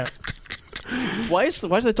more now. Why is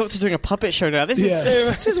the doctor doing a puppet show now? This Yeah. is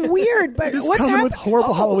It's just weird, but Just what's coming happening? with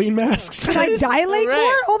horrible Halloween masks. Did I dilate Right.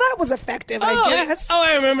 more? Oh, that was effective, I guess. Oh,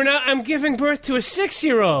 I remember now. I'm giving birth to a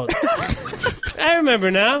 6-year-old. I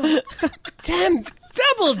remember now. Damn,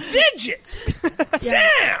 double digits.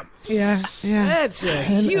 Damn. Yeah, yeah. That's a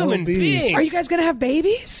 10 human lbs. being. Are you guys gonna have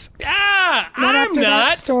babies? I'm after that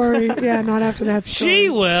not. story. Yeah, not after that story. She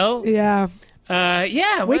will. Yeah.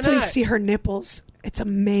 Yeah. Wait till you not? see her nipples. It's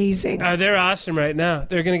amazing. They're awesome right now.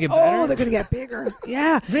 They're gonna get better. Oh, they're gonna get bigger.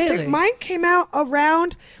 Yeah, Really? Mine came out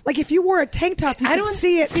around like if you wore a tank top, you could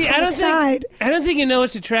see it from I the don't side. think. I don't think you know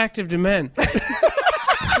what's attractive to men.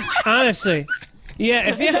 Honestly. Yeah,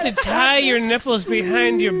 if you have to tie your nipples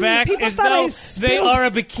behind your back People as thought I though they spilled- are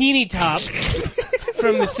a bikini top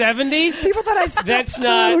from the 70s, People thought I spilled that's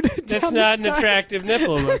not food that's down the not an side. attractive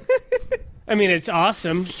nipple look. I mean, it's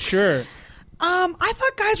awesome, sure. I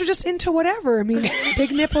thought guys were just into whatever. I mean,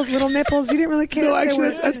 big nipples, little nipples. You didn't really care. No, if they actually,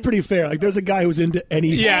 were- that's pretty fair. Like, there's a guy who's into any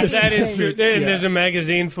Yeah, that specific is true. thing. And Yeah. there's a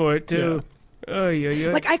magazine for it too. Oh,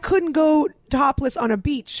 yeah. like I couldn't go topless on a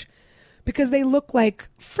beach because they look like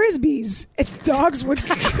frisbees. And dogs would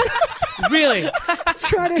Really,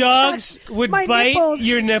 try to dogs catch would my bite nipples.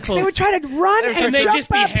 your nipples. They would try to run and and they'd jump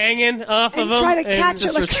just be up hanging off of and them. try to catch it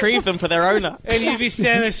just like retrieve them for their owner. And you'd be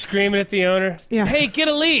standing there screaming at the owner. Yeah. Hey, get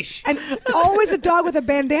a leash. And always a dog with a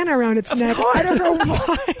bandana around its neck. I don't know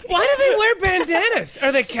why. Why do they wear bandanas?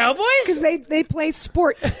 Are they cowboys? Because they play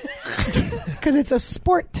sport. Because it's a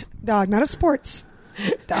sport dog, not a sports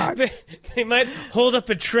dog. They might hold up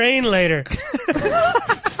a train later.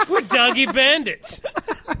 We're doggy bandits.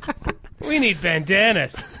 We need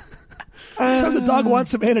bandanas. Sometimes a dog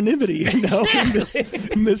wants some anonymity, you know,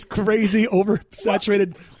 in this crazy,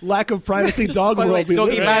 oversaturated, lack of privacy dog By the way, world we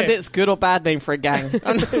Doggy live in. Right. Bandits, good or bad name for a gang?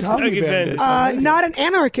 Doggy bandits. Not an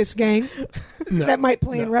anarchist gang No. that might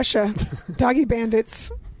play in Russia. Doggy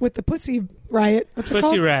bandits with the pussy riot. What's it Pussy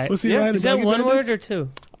called? riot. Pussy Yeah. Riot and Is that Doggy one Bandits? word or two?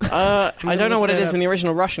 I don't know what it that is up. in the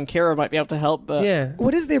original Russian. Kira might be able to help. But Yeah.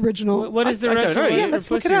 What is the original? What is the I don't Russian know. word Yeah, for let's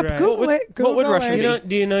look it pussy up. riot? Google What would- it. what would Google Russian it. be?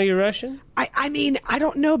 Do you know your Russian? I mean, I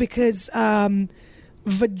don't know because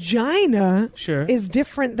vagina Sure. is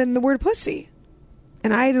different than the word pussy.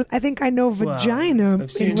 And I think I know Wow. vagina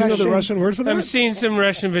I've seen- in Do you know Russian. the Russian word for that? I'm seeing some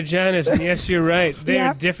Russian vaginas, and yes, you're right. They Yeah.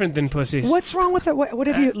 are different than pussies. What's wrong with it? What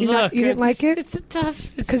have you? Look, You didn't like it? It's a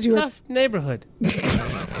tough. It's 'Cause a you were- tough neighborhood.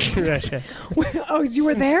 Russia. Oh, you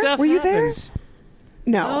were Some there? stuff Were you happens. there?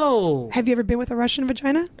 No. Oh, Have you ever been with a Russian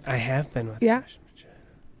vagina? I have been with. Yeah.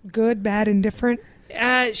 Good, bad, indifferent.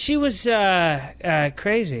 She was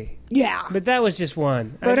crazy. Yeah. But that was just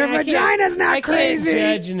one. But her vagina's not crazy. I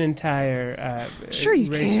can't judge an entire Sure you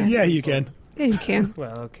race. can. Yeah, you can. Yeah, you can.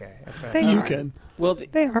 Well, okay. They You are. can. Well,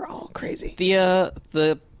 They are all crazy.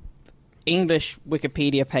 the English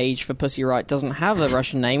Wikipedia page for Pussy Riot doesn't have a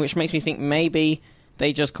Russian name, which makes me think maybe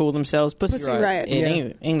they just call themselves Pussy Riot in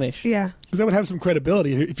Yeah. English. Yeah. Because that would have some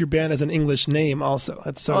credibility if your band has an English name also.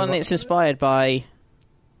 That's so. Well, and it's inspired by,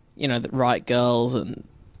 the Riot Girls, and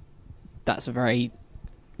that's a very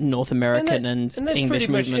North American and that's English pretty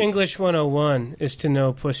much movement. English 101 is to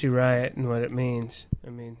know Pussy Riot and what it means. I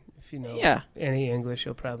mean, if you know any English,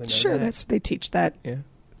 you'll probably know Sure, that. they teach that. Yeah.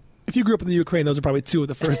 if you grew up in the Ukraine, those are probably two of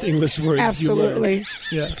the first English words Absolutely.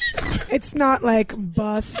 you learned. Yeah. It's not like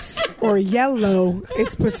bus or yellow.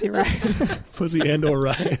 It's Pussy Riot. Pussy and/or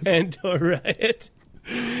riot. And Riot.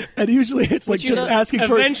 And usually it's like you just not- asking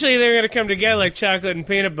for. Eventually, they're going to come together like chocolate and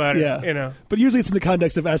peanut butter. Yeah. But usually it's in the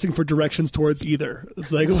context of asking for directions towards either.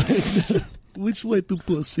 It's like, which way to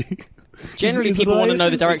pussy? Generally, Is it people want to right? know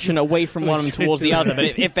the direction away from one of them Which way towards to the other, but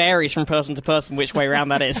it varies from person to person which way around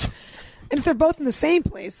that is. And if they're both in the same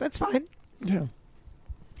place, that's fine. Yeah.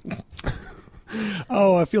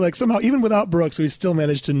 Oh, I feel like somehow, even without Brooks, we still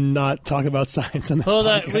managed to not talk about science on this Hold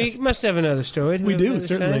on. podcast. We must have another story. We have do, another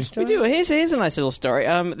certainly. science story? We do. Here's a nice little story.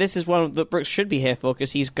 This is one that Brooks should be here for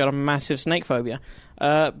because he's got a massive snake phobia.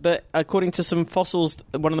 But according to some fossils,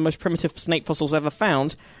 one of the most primitive snake fossils ever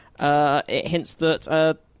found, it hints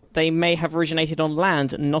that they may have originated on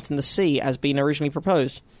land and not in the sea as being originally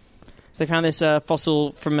proposed. So they found this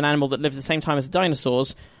fossil from an animal that lived at the same time as the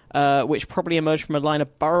dinosaurs, which probably emerged from a line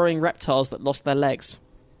of burrowing reptiles that lost their legs.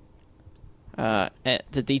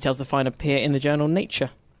 The details of the find appear in the journal Nature.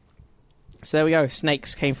 So there we go.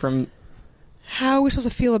 Snakes came from... How are we supposed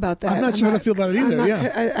to feel about that? I'm not sure how to feel about it either,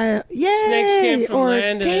 yeah. Yay! Snakes came from or land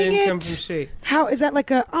and they dang didn't it. come from sea. How is that like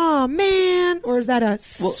a oh man, or is that a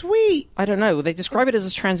sweet? I don't know. They describe it as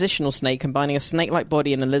a transitional snake, combining a snake-like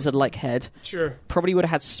body and a lizard-like head. Sure. Probably would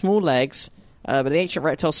have had small legs, but the ancient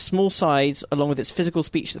reptile's small size, along with its physical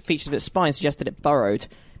features of its spine, suggested it burrowed.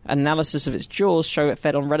 Analysis of its jaws show it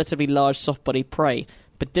fed on relatively large, soft-bodied prey,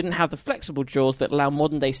 but didn't have the flexible jaws that allow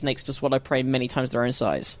modern-day snakes to swallow prey many times their own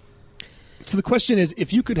size. So the question is,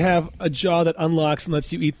 if you could have a jaw that unlocks and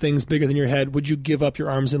lets you eat things bigger than your head, would you give up your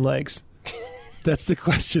arms and legs? That's the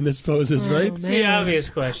question this poses, right? It's the obvious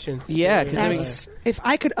question. Yeah, because That's if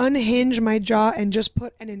I could unhinge my jaw and just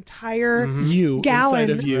put an entire You Gallon. inside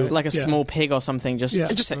of you. like a Yeah. small pig or something, just Yeah.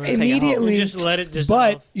 Just take it home. immediately- You just let it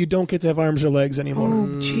dissolve. But you don't get to have arms or legs anymore. oh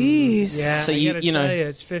jeez. yeah, So I you- gotta you know- tell you,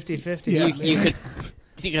 it's 50-50. Yeah.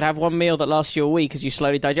 You could have one meal that lasts you a week as you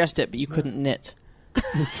slowly digest it, but you couldn't knit.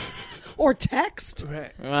 Or text.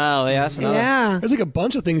 Right. Well, yeah, that's another. Yeah. There's like a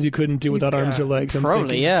bunch of things you couldn't do without arms or legs. I'm Probably,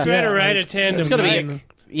 thinking. yeah. Try to Yeah, ride like- a tandem It's got to bike. be.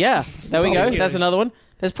 Yeah, there we go. Ridiculous. There's another one.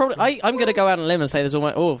 There's probably. I'm going to go out on a limb and say there's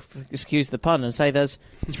almost. Excuse the pun, and say there's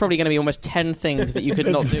probably going to be almost 10 things that you could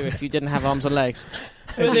not do if you didn't have arms and legs.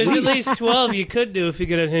 But there's at least 12 you could do if you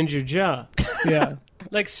could unhinge your jaw. Yeah.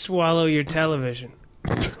 Like swallow your television.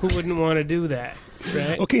 Who wouldn't want to do that,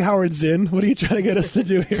 right? Okay, Howard Zinn, what are you trying to get us to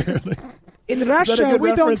do here? In that a Russia, good we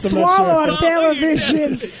don't reference? I'm not swallow sure. our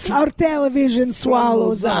television. Our television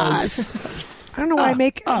swallows us. I don't know why I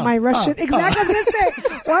make my Russian. Exactly, I was going to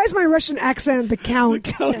say. Why is my Russian accent the count?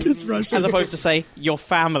 Count is Russian. As opposed to say your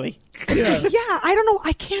family. Yeah. Yeah, I don't know.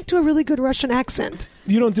 I can't do a really good Russian accent.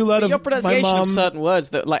 You don't do a lot Your of my pronunciation mom. of certain words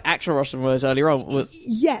that, like actual Russian words earlier on, was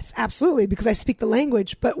Yes, absolutely, because I speak the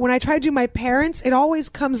language. But when I try to do my parents, it always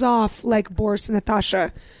comes off like Boris and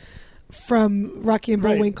Natasha from Rocky and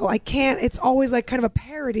Right. Bullwinkle. I can't. It's always like kind of a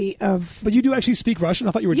parody of. But you do actually speak Russian?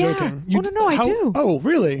 I thought you were Yeah. joking. Oh, no, I do. Oh,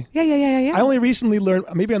 really? Yeah. I only recently learned,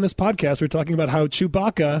 maybe on this podcast, we're talking about how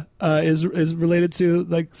Chewbacca is related to,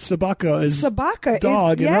 like, Sabaka is Sabaka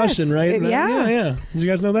dog is, in yes. Russian, right? Yeah. Yeah. Did you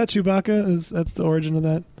guys know that? Chewbacca, that's the origin of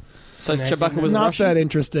that? so. Chewbacca was Not Russian. that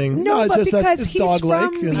interesting. No, it's but just because it's he's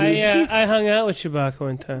dog-like. from- and- He's- I hung out with Chewbacca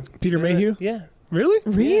one time. Peter Mayhew? Yeah. Really?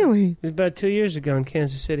 Really? It was about 2 years ago in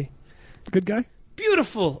Kansas City. Good guy?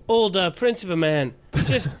 Beautiful old prince of a man.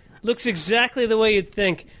 Just looks exactly the way you'd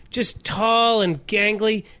think. Just tall and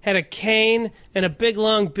gangly, had a cane and a big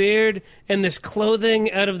long beard and this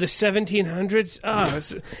clothing out of the 1700s.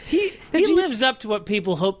 He lives up to what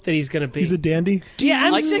people hope that he's going to be. He's a dandy? Yeah,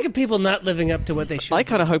 I'm like- sick of people not living up to what they should. I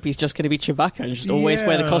kind of hope he's just going to be Chewbacca and just always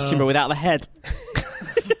wear the Yeah. costume but without the head.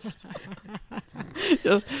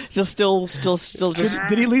 just still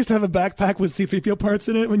Did he at least have a backpack with C-3PO parts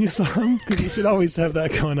in it when you saw him? Because you should always have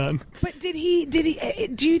that going on. But did he?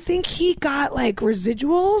 Do you think he got like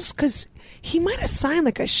residuals? Because He might have signed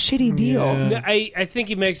like a shitty deal. Yeah. No, I think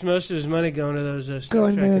he makes most of his money going to those Star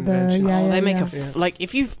Going Trek to the conventions. yeah, Oh, yeah, they make yeah. like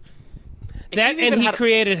if you've That you've and even he had-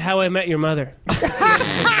 created How I Met Your Mother.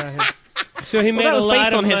 So he made Well, that was a lot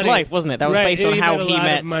based of on his money. life, wasn't it? That was Right, based on he how made a he lot of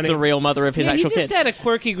met money. the real mother of his Yeah, actual he just kid. had a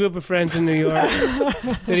quirky group of friends in New York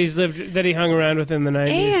that he hung around with in the 90s.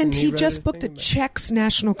 And he wrote just a booked a thing about Chex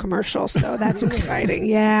national commercial, so that's exciting.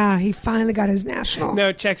 Yeah, he finally got his national. it.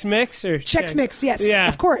 No, Chex Mix or Chex Mix, yes, Yeah,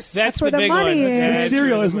 of course. That's where the the big money one. is. The That's cereal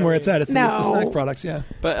where the isn't where money it's at. It's the No. snack products. Yeah.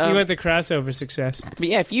 But He went the crossover success. But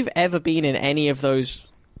yeah, if you've ever been in any of those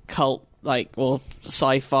cult, like, or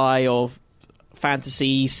sci-fi or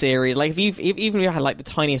fantasy series, like if even if you had like the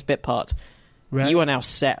tiniest bit part, Right. you are now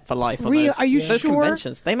set for life. On Real- those, are you those sure?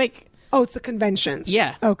 conventions? They make. Oh, it's the conventions.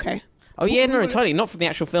 Yeah. Okay. Oh yeah, no, entirely not from the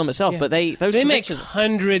actual film itself, Yeah. but those They make conventions.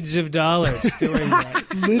 hundreds of dollars doing that.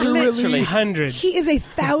 Literally. Hundreds. He is a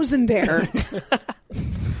thousandaire.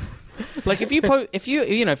 Like if you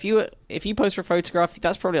post for a photograph,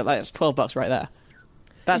 that's probably like that's $12 right there.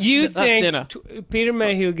 That's think dinner. Peter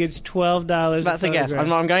Mayhew gets $12? That's a guess. I'm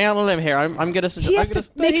going out on a limb here. I'm going to suggest. He has to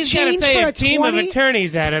But make he's got to change pay for a a team of 20.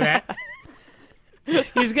 attorneys out of that.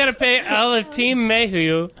 He's got to pay all of Team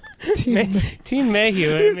Mayhew. Team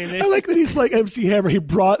Mayhew. I mean, I like when he's like MC Hammer. He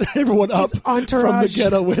brought everyone up from the entourage.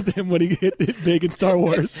 ghetto with him when he hit big in Star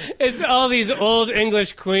Wars. it's all these old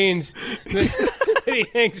English queens that he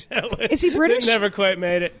hangs out with. Is he British? That never quite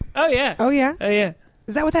made it. Oh yeah. Oh yeah. Oh yeah.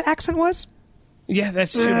 Is that what that accent was? Yeah,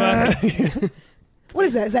 that's Chewbacca. What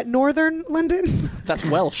is that? Is that Northern London? That's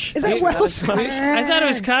Welsh. Is that Yeah, Welsh? I thought it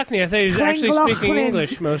was Cockney. I thought he was actually speaking Clongloughlin.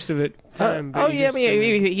 English most of it time. but Oh he yeah, just I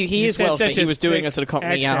mean, couldn't- he is just had Welsh, but such he a was doing thick a sort of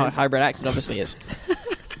Cockney accent. hybrid accent. Obviously, is.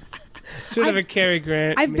 sort of a Cary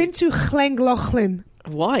Grant. I've been to Llanglochlan.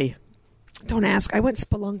 Why? Don't ask. I went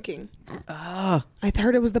spelunking. Ah, I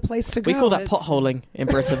heard it was the place to go. we call that That's- potholing in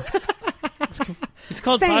Britain. It's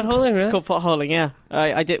called Thanks. potholing, right? It's called potholing. Yeah,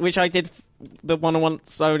 I did, which I did. The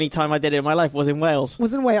only time I did it in my life was in Wales.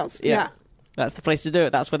 was in Wales. Yeah. Yeah. That's the place to do it.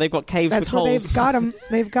 That's where they've got caves That's with where holes. they've got him.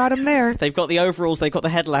 They've got him there. They've got the overalls. They've got the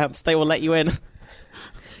headlamps. They will let you in.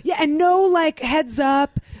 Yeah, and no like heads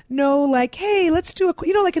up, no like, hey, let's do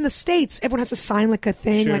like in the States, everyone has to sign like a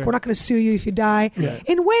thing, Sure. like we're not going to sue you if you die. Yeah.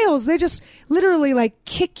 In Wales, they just literally like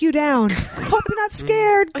kick you down. Hope you're not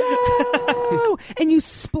scared. Go, and you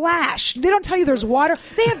splash. They don't tell you there's water.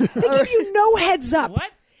 They give you no heads up. What?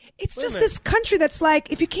 It's Wait a just minute. this country that's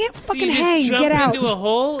like, if you can't So fucking you just hang, jump get out. into a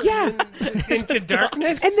hole? Yeah. Into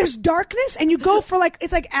darkness? And there's darkness, and you go for like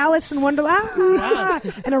it's like Alice in Wonderland,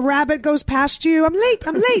 and a rabbit goes past you. I'm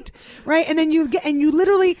late, right? And then you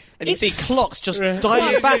literally And you see it's- clocks just Right.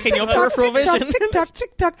 dialing back in your tick-tock, peripheral tick-tock, vision. tick-tock,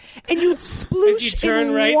 tick-tock, and you As sploosh you turn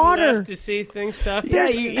in right and water. left to see things talking. Yeah,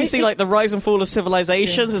 There's- you see like the rise and fall of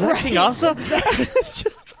civilizations. Is that King Arthur?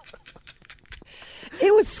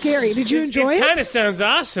 It was scary. Did you enjoy It kind it? of sounds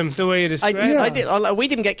awesome the way you describe it. I did. We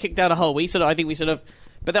didn't get kicked down a hole. I think we sort of.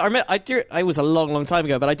 But I was a long time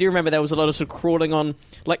ago. But I do remember there was a lot of sort of crawling on,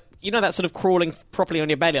 like that sort of crawling properly on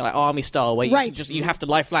your belly, like army style, where Right. you have to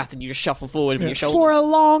lie flat and you just shuffle forward with your shoulders. For a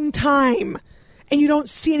long time, and you don't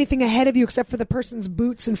see anything ahead of you except for the person's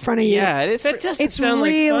boots in front of you. Yeah, it is. That doesn't It's sound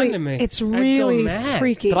really, like fun to me. it's I'd go really mad.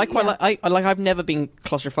 freaky. But I quite yeah. like. I've never been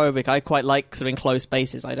claustrophobic. I quite like sort of enclosed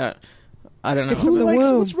spaces. I don't know. It's from the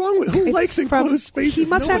womb. What's wrong with who It's likes from- enclosed spaces? He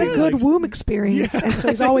must have had a Nobody good likes- womb experience, and so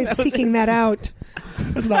he's always seeking that out.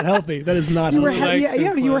 That's not healthy. That is not You were, healthy. likes you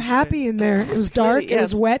were enclosed happy in there. It was dark. It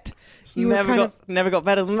was Yes. wet. You were kind of never got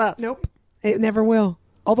better than that. nope. It never will.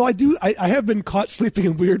 Although I have been caught sleeping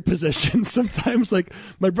in weird positions. Sometimes, like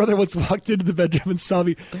my brother once walked into the bedroom and saw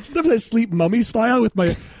me. Sometimes I sleep mummy style with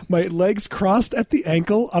my legs crossed at the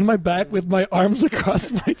ankle on my back with my arms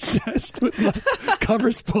across my chest with my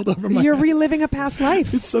covers pulled over my You're head. reliving a past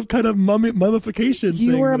life. It's some kind of mummification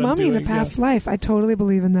You thing were a that I'm mummy in a doing, past yeah. life. I totally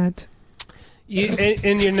believe in that.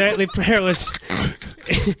 And your nightly prayer was,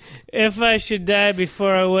 if I should die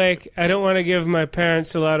before I wake, I don't want to give my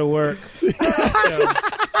parents a lot of work. So,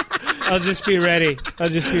 I'll just be ready. I'll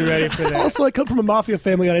just be ready for that. Also, I come from a mafia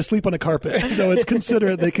family and I sleep on a carpet, so it's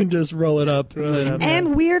considerate they can just roll it up. Roll it up.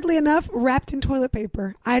 And weirdly enough, wrapped in toilet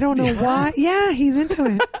paper. I don't know why. Yeah, he's into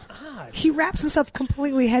it. He wraps himself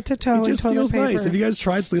completely head to toe It in just toilet feels paper. nice. Have you guys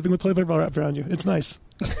tried sleeping with toilet paper wrapped around you? It's nice.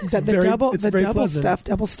 Is that the very- double, it's the very double pleasant. stuff,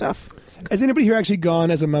 double stuff. Has anybody here actually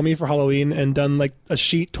gone as a mummy for Halloween and done like a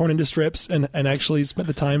sheet torn into strips and actually spent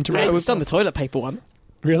the time to wrap We've it? done the toilet paper one.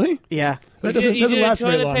 Really? Yeah. That doesn't You did a last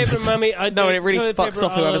very toilet long. paper mummy. No, and it really toilet fucks paper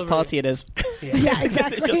off all whoever's over party it is. Yeah,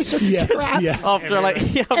 exactly. It's It's just Yes, straps. yes. After like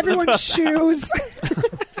Everyone's shoes.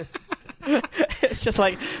 it's It's just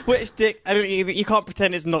like, which dick? I don't. You can't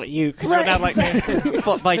pretend it's not you because Right, you're now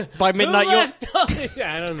by midnight. Who You're left?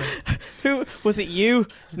 I don't know. who was it? You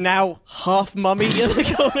now half mummy in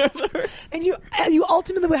the corner of the room. And you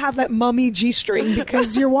ultimately will have that mummy G-string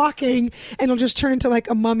because you're walking and it'll just turn into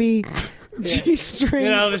like a mummy G-string.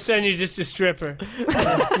 Then all of a sudden you're just a stripper.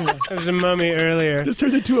 I was a mummy earlier. This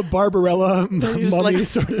turns into a Barbarella mummy like-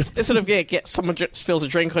 sort of. It's sort of get someone spills a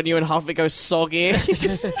drink on you and half of it goes soggy.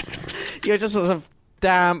 You're just sort of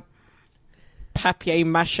damp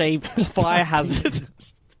papier-mâché fire hazard.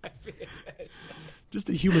 Just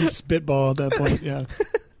a human spitball at that point, yeah.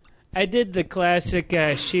 I did the classic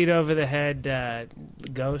sheet over the head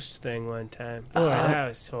ghost thing one time. Boy, that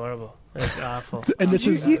was horrible. That was awful. And this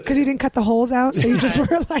is Because you didn't cut the holes out, so you just were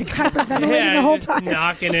like hyperventilating the whole just time.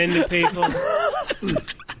 knocking into people.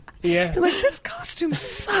 Yeah. You're like, this costume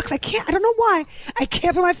sucks. I don't know why. I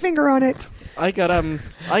can't put my finger on it. I got I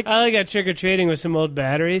only got trick or treating with some old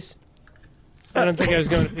batteries. I don't think I was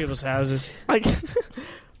going to people's houses.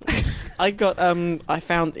 I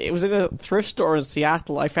found it was in a thrift store in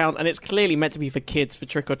Seattle. And it's clearly meant to be for kids for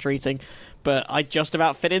trick or treating, but I just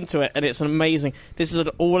about fit into it, and it's amazing. This is an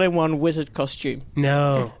all-in-one wizard costume,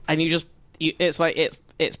 No. and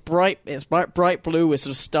it's bright blue with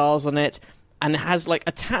sort of stars on it, and it has like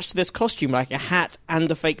attached to this costume like a hat and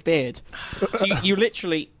a fake beard. So you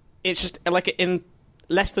literally, it's just like in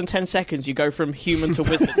less than 10 seconds you go from human to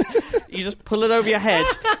wizard. You just pull it over your head,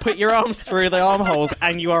 put your arms through the armholes,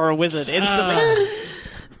 and you are a wizard instantly.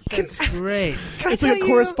 That's great. it's like a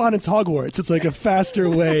correspondence Hogwarts. It's like a faster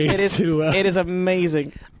way It is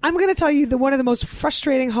amazing. I'm going to tell you one of the most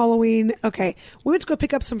frustrating Halloween. Okay, we went to go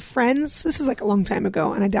pick up some friends. This is like a long time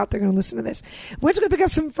ago, and I doubt they're going to listen to this. We went to go pick up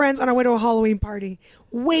some friends on our way to a Halloween party,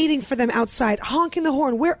 waiting for them outside, honking the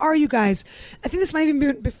horn. Where are you guys? I think this might even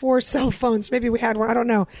be before cell phones. Maybe we had one. I don't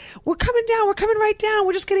know. We're coming down. We're coming right down.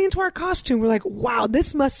 We're just getting into our costume. We're like, wow,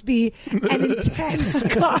 this must be an intense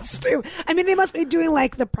costume. I mean, they must be doing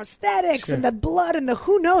like the prosthetics and the blood and the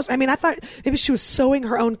who knows. I mean, I thought maybe she was sewing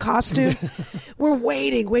her own costume. We're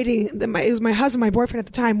waiting. It was my husband, my boyfriend at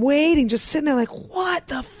the time, waiting, just sitting there like, what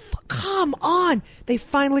the come on. They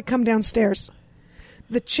finally come downstairs.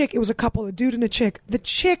 The chick, it was a couple, a dude and a chick. The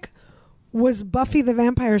chick was Buffy the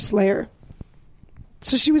Vampire Slayer.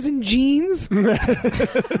 So she was in jeans and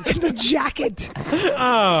a jacket.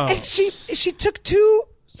 Oh. And she took two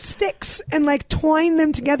sticks and like twined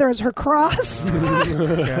them together as her cross.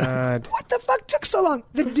 God. What the fuck took so long?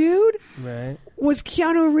 The dude Right. was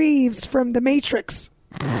Keanu Reeves from The Matrix.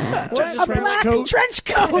 A black coat trench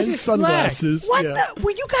coat. and sunglasses. What yeah. the?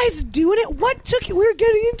 Were you guys doing it? What took you? We were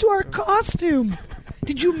getting into our costume.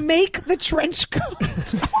 Did you make the trench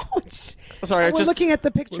coat? Sorry, We're looking at the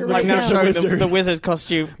picture right I'm now now. showing Wizard. the wizard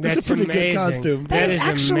costume. That's a pretty good costume. That is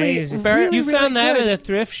actually amazing. really, You found really that good. at a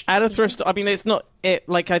thrift store? At a thrift store. I mean, it's not it.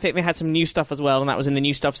 Like I think they had some new stuff as well, and that was in the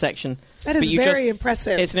new stuff section. That is But you very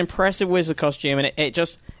impressive. It's an impressive wizard costume, and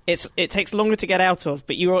it takes longer to get out of.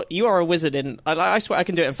 But you are a wizard, and I swear I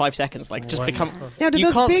can do it in 5 seconds. Like just become. Now, do You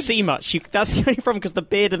those can't big- see much. That's the only problem because the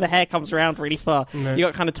beard and the hair comes around really far. No. You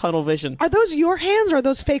got kind of tunnel vision. Are those your hands or are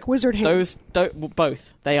those fake wizard hands?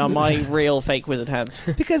 Both. They are my real fake wizard hands.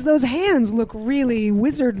 Because those hands look really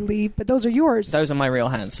wizardly, but those are yours. Those are my real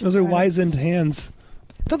hands. Those are wizened hands.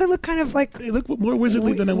 Don't they look kind of like They look more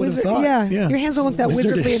wizardly than I would have wizard- thought. Yeah. Your hands don't look that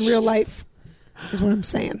wizardly in Wizardish. real life, is what I'm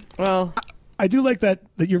saying. Well, I do like that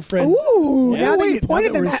your friend. Ooh, Yeah. now that Wait, you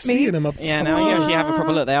pointed now that them we're at me. seeing them up. yeah. Now you actually have a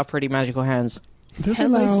proper look. They are pretty magical hands. Those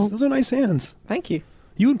Hello. are nice hands. Thank you.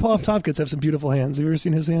 You and Paul F. Tompkins have some beautiful hands. Have you ever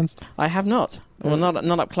seen his hands? I have not. Well, not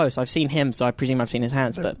up close. I've seen him, so I presume I've seen his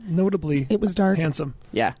hands. But Notably It was dark. handsome.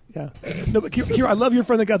 yeah, Yeah. No, but here, I love your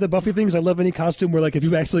friend that got the Buffy things. I love any costume where, like, if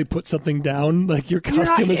you actually put something down, like, your You're not-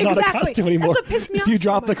 costume is not a exactly. costume anymore. That's what pissed me if off you so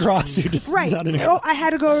drop the much. cross, you're just Right. not in Oh, I had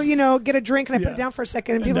to go, get a drink and I put Yeah. it down for a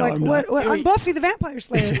second. And people No, were like, I'm what? not. I'm Buffy the Vampire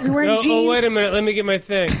Slayer. You're wearing Oh, jeans. wait a minute. Let me get my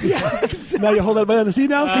thing. Yeah, exactly. Now you hold that banana. See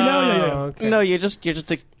now? Yeah. Oh, okay. no, you're just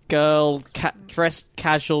a girl dressed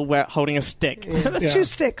casual, holding a stick. That's Yeah. 2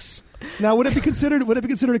 sticks. Now, would it be considered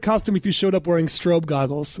a costume if you showed up wearing strobe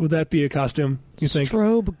goggles? Would that be a costume, you think?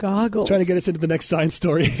 Strobe goggles. Trying to get us into the next science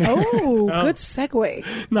story. Oh, good segue.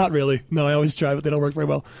 Not really. No, I always try, but they don't work very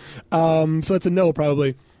well. So that's a no,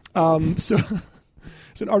 probably. So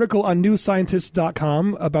there's an article on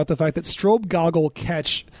newscientist.com about the fact that strobe goggle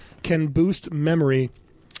catch can boost memory.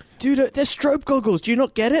 Dude, they're strobe goggles. Do you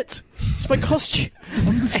not get it? It's my costume. I'm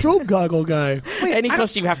the strobe goggle guy. Any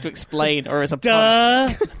costume you have to explain, or as a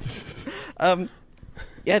pun.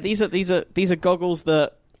 Yeah, these are goggles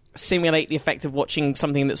that simulate the effect of watching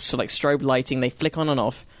something that's sort of like strobe lighting. They flick on and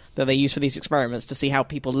off that they use for these experiments to see how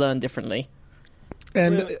people learn differently.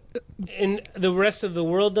 And And the rest of the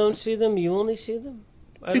world don't see them. You only see them.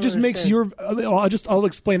 I it don't just makes understand. I'll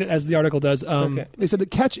explain it as the article does. Okay. They said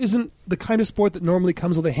that catch isn't the kind of sport that normally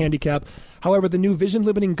comes with a handicap. However, the new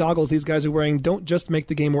vision-limiting goggles these guys are wearing don't just make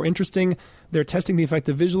the game more interesting. They're testing the effect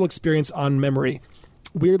of visual experience on memory.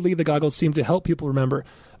 Weirdly, the goggles seem to help people remember.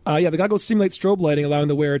 The goggles simulate strobe lighting, allowing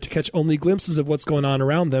the wearer to catch only glimpses of what's going on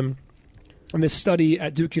around them. And this study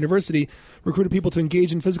at Duke University recruited people to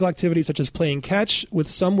engage in physical activities such as playing catch, with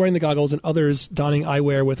some wearing the goggles and others donning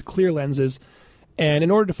eyewear with clear lenses. And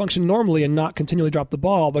in order to function normally and not continually drop the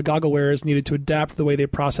ball, the goggle wearers needed to adapt the way they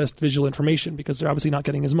processed visual information because they're obviously not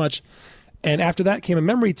getting as much. And after that came a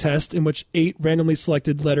memory test in which 8 randomly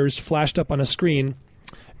selected letters flashed up on a screen.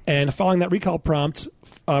 And following that recall prompt,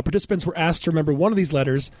 participants were asked to remember one of these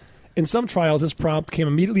letters. In some trials, this prompt came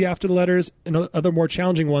immediately after the letters. In other more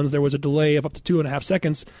challenging ones, there was a delay of up to 2.5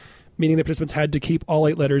 seconds, meaning the participants had to keep all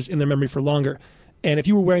 8 letters in their memory for longer. And if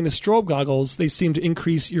you were wearing the strobe goggles, they seemed to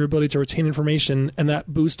increase your ability to retain information, and that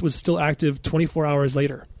boost was still active 24 hours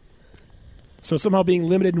later. So somehow being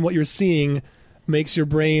limited in what you're seeing makes your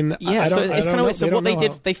brain... Yeah, so it's kind of weird. So what they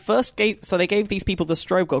did, they first gave these people the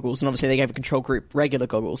strobe goggles, and obviously they gave a control group regular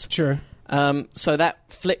goggles. Sure. So the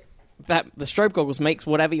strobe goggles makes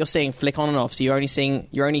whatever you're seeing flick on and off. So you're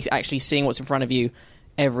only actually seeing what's in front of you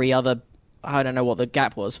every other, I don't know what the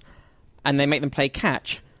gap was, and they make them play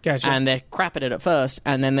catch. Gotcha. And they're crap at it at first,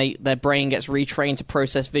 and then their brain gets retrained to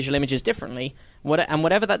process visual images differently. And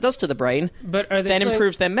whatever that does to the brain,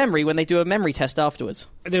 improves their memory when they do a memory test afterwards.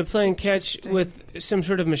 They're playing catch with some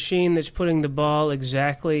sort of machine that's putting the ball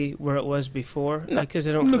exactly where it was before. No, because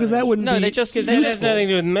they don't. Because that wouldn't. No, be they just that has nothing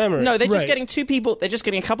to do with memory. No, they're just Right. getting 2 people. They're just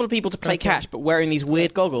getting a couple of people to play catch, but wearing these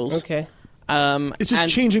weird goggles. Okay. It's just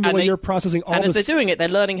changing the way you're processing all and this. as they're doing it, they're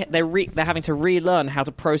learning. They're having to relearn how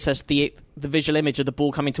to process the visual image of the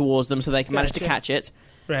ball coming towards them, so they can manage to catch it.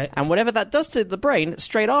 Right. And whatever that does to the brain,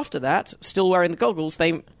 straight after that, still wearing the goggles,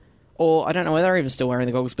 or I don't know whether they're even still wearing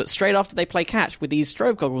the goggles, but straight after they play catch with these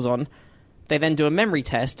strobe goggles on, they then do a memory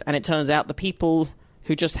test, and it turns out the people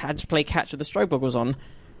who just had to play catch with the strobe goggles on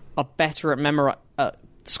are better at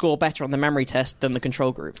score better on the memory test than the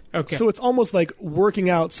control group. Okay. So it's almost like working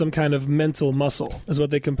out some kind of mental muscle, is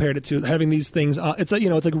what they compared it to. Having these things, it's like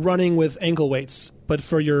it's like running with ankle weights, but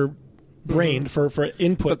for your brain, for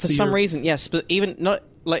input. But for some reason, yes, but even not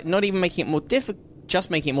even making it more difficult,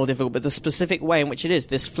 just making it more difficult, but the specific way in which it is,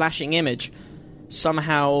 this flashing image,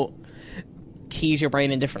 somehow keys your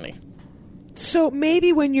brain in differently. So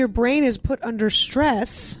maybe when your brain is put under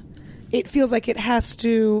stress, it feels like it has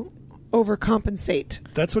to overcompensate.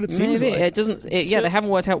 That's what it seems Maybe like. it doesn't. They haven't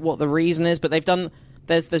worked out what the reason is, but they've done.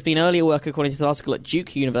 There's been earlier work, according to the article at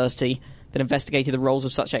Duke University, that investigated the roles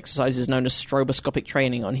of such exercises known as stroboscopic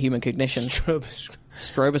training on human cognition.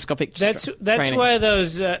 Stroboscopic. That's training. why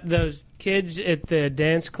those kids at the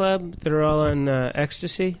dance club that are all on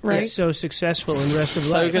ecstasy are so successful in the rest of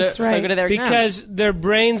life. So good at their exams. Because their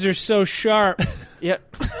brains are so sharp.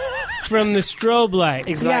 Yep. From the strobe light.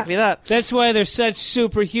 Exactly that. That's why they're such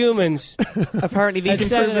superhumans. Apparently,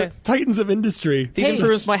 these improvements, titans of industry. These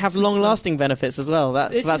improvements might have long-lasting benefits as well.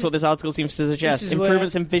 That's what this article seems to suggest.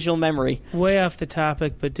 Improvements in visual memory. Way off the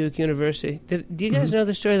topic, but Duke University. Do you guys know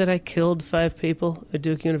the story that I killed 5 people at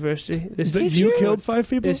Duke University? You killed 5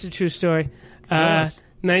 people? This is a true story. Tell us.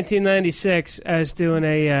 1996, I was doing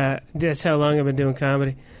that's how long I've been doing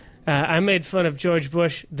comedy. I made fun of George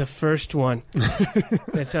Bush, the first one.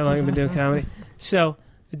 That's how long I've been doing comedy. So,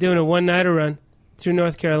 doing a one-nighter run through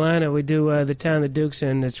North Carolina. We do the town that Duke's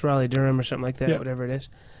in. It's Raleigh-Durham or something like that, whatever it is.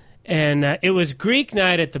 And it was Greek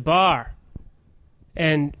night at the bar.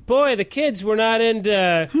 And, boy, the kids were not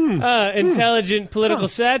into intelligent political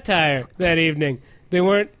satire that evening. They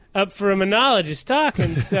weren't up for a monologist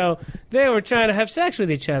talking, so they were trying to have sex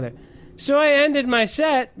with each other. So I ended my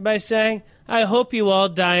set by saying, I hope you all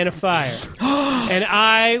die in a fire. And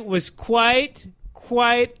I was quite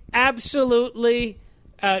absolutely,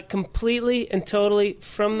 completely and totally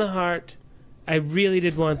from the heart, I really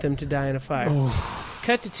did want them to die in a fire.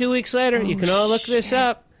 Cut to 2 weeks later, you can all look this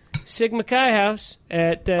up. Sigma Chi House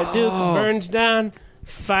at Duke burns down,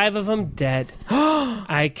 5 of them dead.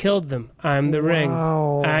 I killed them. I'm the ring.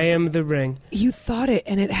 I am the ring. You thought it,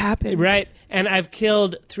 and it happened. Right, and I've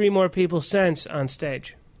killed 3 more people since on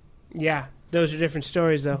stage. Yeah. Those are different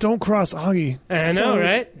stories, though. Don't cross Augie. I know,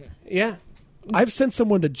 right? Yeah. I've sent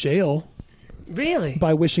someone to jail. Really?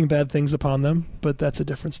 By wishing bad things upon them, but that's a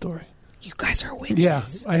different story. You guys are witches. Yeah,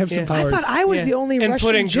 I have some powers. I thought I was the only and Russian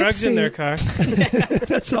putting gypsy. drugs in their car.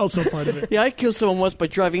 That's also part of it. Yeah, I killed someone once by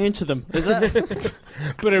driving into them. Is that?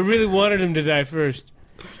 But I really wanted him to die first.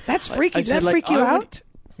 That's freaky. Does said, that freak you out?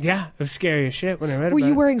 Yeah, it was scary as shit when I read Were about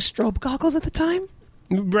you it. wearing strobe goggles at the time?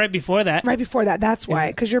 Right before that. Right before that. That's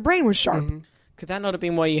why, because your brain was sharp. Mhm. Could that not have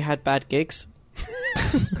been why you had bad gigs?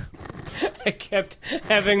 I kept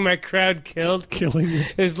having my crowd killed. Killing you.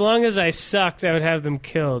 As long as I sucked, I would have them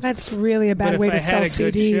killed. That's really a But bad if way I to sell had a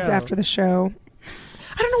good CDs show- after the show.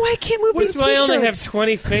 I don't know why I can't move these That's why I only have t-shirts.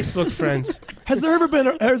 20 Facebook friends. Has there ever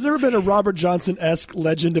been a Robert Johnson-esque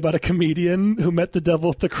legend about a comedian who met the devil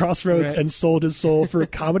at the crossroads Right. and sold his soul for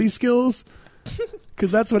comedy skills?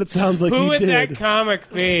 Because that's what it sounds like Who he would did. that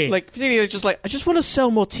comic be? Like, particularly just like, I just want to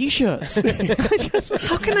sell more T-shirts.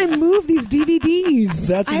 How can I move these DVDs?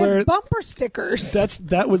 That's I where- have bumper stickers.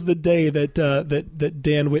 That was the day that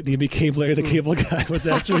Dan Whitney became Larry the Cable Guy. Was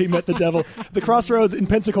after he met the devil, the crossroads in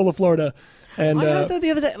Pensacola, Florida, and I heard that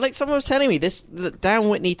the other day, like someone was telling me that Dan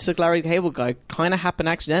Whitney took Larry the Cable Guy kind of happened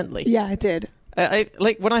accidentally. Yeah, I did. I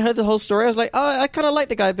like when I heard the whole story, I was like, oh, I kind of like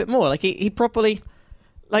the guy a bit more. Like he properly,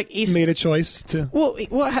 like he's made a choice to. well,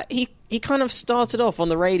 he kind of started off on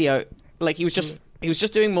the radio, like he was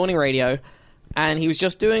just doing morning radio, and he was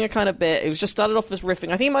just doing a kind of bit. It was just started off as riffing.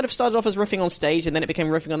 I think he might have started off as riffing on stage, and then it became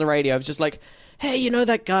riffing on the radio. It was just like, hey, you know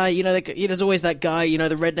that guy, you know, there's always that guy, you know,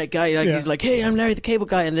 the redneck guy. Like, Yeah. He's like, hey, I'm Larry the Cable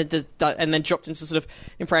Guy, and then dropped into sort of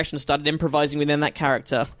impression, started improvising within that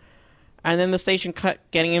character, and then the station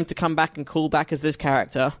kept getting him to come back and call back as this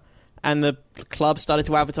character. And the club started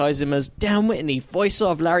to advertise him as Dan Whitney, voice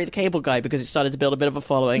of Larry the Cable Guy, because it started to build a bit of a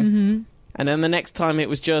following. Mm-hmm. And then the next time it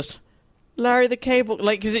was just Larry the Cable,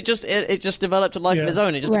 like, because it just developed a life of Yeah. his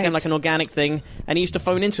own. It just Right. became like an organic thing. And he used to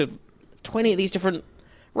phone into 20 of these different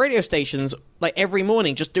radio stations, like every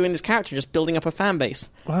morning, just doing this character, just building up a fan base.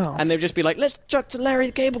 Wow. And they'd just be like, let's chuck to Larry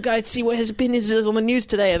the Cable Guy to see what his opinions is on the news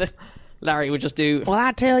today. And Larry would just do. Well,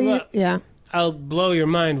 I tell you, Well- yeah. I'll blow your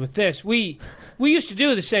mind with this. We used to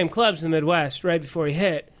do the same clubs in the Midwest right before he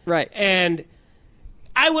hit. Right. And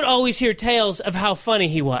I would always hear tales of how funny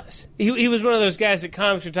he was. He was one of those guys that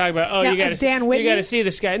comics would talk about. Oh, Now, you got is Dan Whitney? to see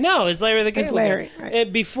this guy. No, it's Larry the Cable Guy. Larry, right.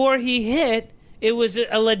 And before he hit, it was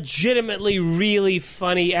a legitimately really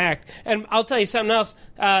funny act. And I'll tell you something else.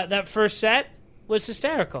 That first set was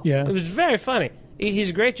hysterical. Yeah. It was very funny. He's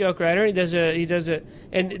a great joke writer. He does a,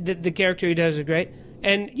 and the character he does is great.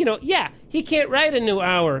 And he can't write a new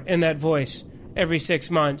hour in that voice every 6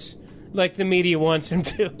 months like the media wants him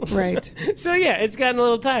to. Right. So it's gotten a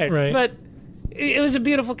little tired. Right. But it was a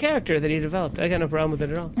beautiful character that he developed. I got no problem with it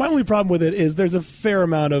at all. My only problem with it is there's a fair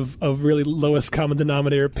amount of really lowest common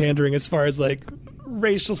denominator pandering as far as like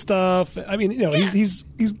racial stuff. I mean, he's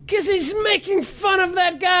Because he's making fun of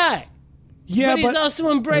that guy. yeah, but he's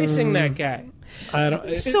also embracing that guy. I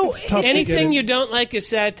don't. So it's tough to get Anything it. you don't like is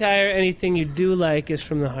satire. Anything you do like is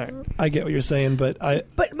from the heart. I get what you're saying, but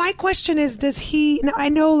But my question is, does he? Now, I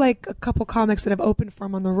know like a couple comics that have opened for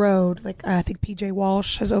him on the road. Like I think PJ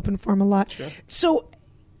Walsh has opened for him a lot. Sure. So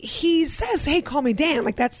he says, "Hey, call me Dan."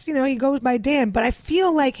 Like that's he goes by Dan. But I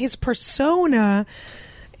feel like his persona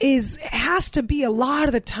has to be a lot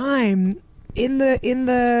of the time in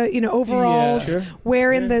the overalls, Yeah. Sure.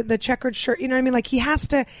 wearing the checkered shirt. You know what I mean? Like he has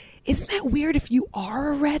to. Isn't that weird if you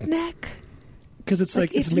are a redneck? because it's like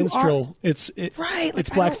Like, it's if you minstrel. It's Right, like,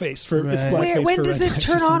 it's I don't- blackface for it's Right. blackface. When for does it rednecks or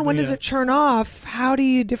turn on? something, When does yeah. it turn off? How do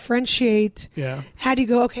you differentiate? Yeah, How do you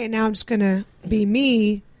go, okay, now I'm just going to be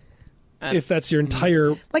me? if that's your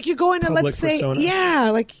entire Like you're going to, Public let's say, persona.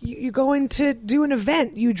 yeah, like you're going to do an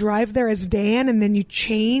event. You drive there as Dan and then you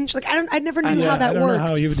change. Like I never knew yeah, how I that don't worked. know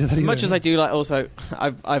how you would do that either. Much as I do like, also,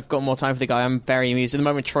 I've got more time for the guy. I'm very amused. At the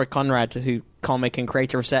moment, Troy Conrad, who comic and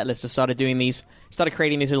creator of Setlist, has started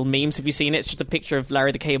creating these little memes. Have you seen it? It's just a picture of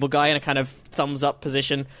Larry the Cable Guy in a kind of thumbs up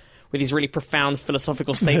position with these really profound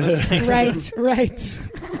philosophical statements. Right.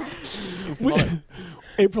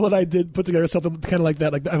 April and I did put together something kind of like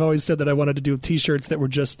that. Like I've always said that I wanted to do T-shirts that were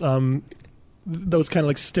just those kind of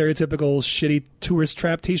like stereotypical shitty tourist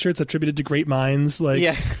trap T-shirts attributed to great minds, like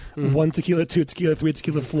Yeah. 1 tequila, 2 tequila, 3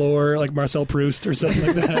 tequila floor, like Marcel Proust or something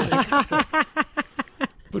like that.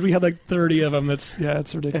 But we had like 30 of them. It's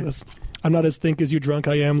ridiculous. I'm not as think as you drunk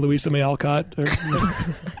I am, Louisa May Alcott.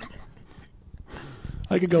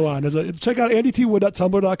 I could go on. Check out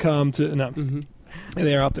andytwood.tumblr.com to no.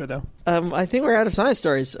 They are up there though. I think we're out of science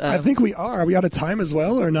stories. I think we are. Are we out of time as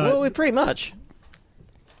well or not? Well, we pretty much.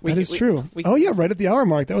 That is true. Oh yeah, right at the hour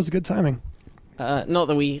mark. That was good timing. Not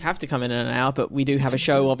that we have to come in an hour, but we do have a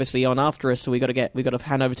show obviously on after us, so we got to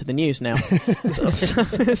hand over to the news now.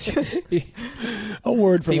 A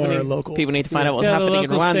word from our need, local. people need to find out what's Tell the happening in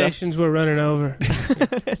local Rwanda. stations we're running over.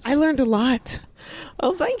 I learned a lot.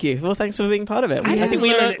 Oh, thank you. Well, thanks for being part of it. I I think we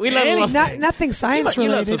didn't learned learn a lot. Nothing science You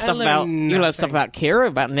learned some related. stuff I about learned Kira,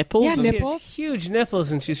 about nipples. Yeah, and- nipples. She has huge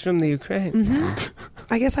nipples, and she's from the Ukraine.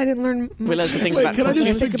 I guess I didn't learn much. We learned some things Wait, about can I costumes.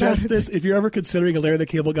 just Think about suggest it. this? If you're ever considering a Larry the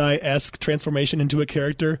Cable Guy-esque transformation into a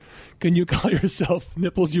character, can you call yourself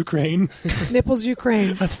Nipples Ukraine? Nipples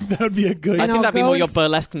Ukraine. That would be a good... I And think I'll that'd be go more your and-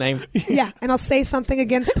 burlesque name. Yeah, and I'll say something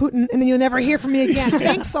against Putin, and then you'll never hear from me again.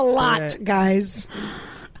 Thanks a lot, Right. guys.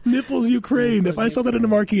 Nipples Ukraine. If I saw that in a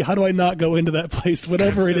marquee, how do I not go into that place,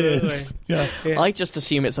 whatever it is? Yeah, Yeah. I just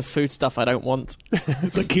assume it's a foodstuff I don't want.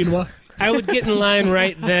 it's like quinoa. I would get in line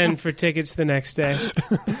right then for tickets the next day.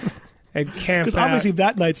 I'd camp Because out. obviously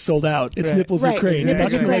that night's sold out. It's Right. Nipples Right, Ukraine. You're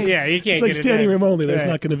Nipples not gonna- Ukraine. Yeah, you can't It's like get it standing then. room only. There's Right.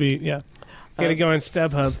 not going to be... Yeah. Gotta go on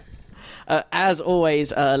StubHub. As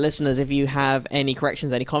always, listeners, if you have any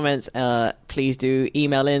corrections, any comments, please do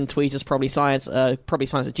email in, tweet us, probablyscience,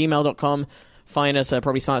 probablyscience@gmail.com, find us at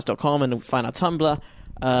probablyscience.com, and find our Tumblr.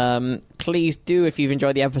 Please do, if you've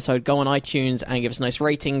enjoyed the episode, go on iTunes and give us nice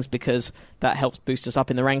ratings, because that helps boost us up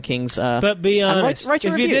in the rankings. But be and honest. write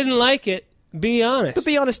your If you review. didn't like it, be honest. But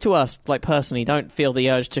be honest to us, like personally. Don't feel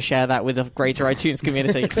the urge to share that with a greater iTunes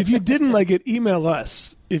community. If you didn't like it, email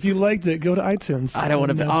us. If you liked it, go to iTunes. I don't want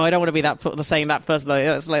to be. And, Oh, I don't want to be that saying that first though.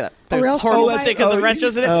 Yeah, it's like that. Or Those else horrible you might- stickers Oh, and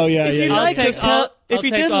restaurants. In it. oh, yeah, If yeah, you yeah. like I'll us, take tell. all- If I'll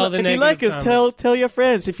you take didn't, all the if you like us, negative tell your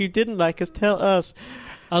friends. If you didn't like us, tell us.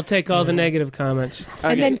 I'll take all the negative comments.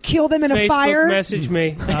 And Okay. then kill them in a Facebook fire. message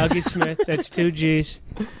me, Augie Smith. That's 2 G's.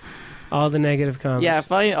 All the negative comments. Yeah,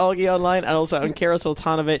 find Olgie online, and also on Kira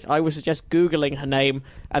Sultanovic. I would suggest Googling her name,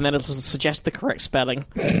 and then it'll suggest the correct spelling.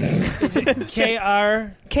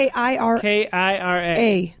 K-R-K-I-R-A.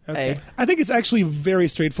 K-I-R-A. Okay. I think it's actually very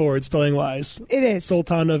straightforward spelling-wise. It is.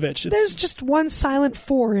 Sultanovic. There's just one silent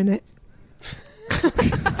 4 in it.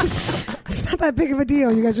 It's not that big of a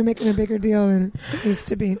deal. You guys are making a bigger deal than it needs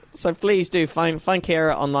to be. So please do find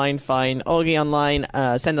Kira online, find Olgie online,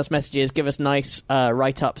 send us messages, give us nice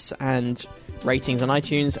write-ups and ratings on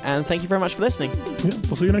iTunes, and thank you very much for listening. Yeah,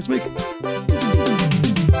 we'll see you next week.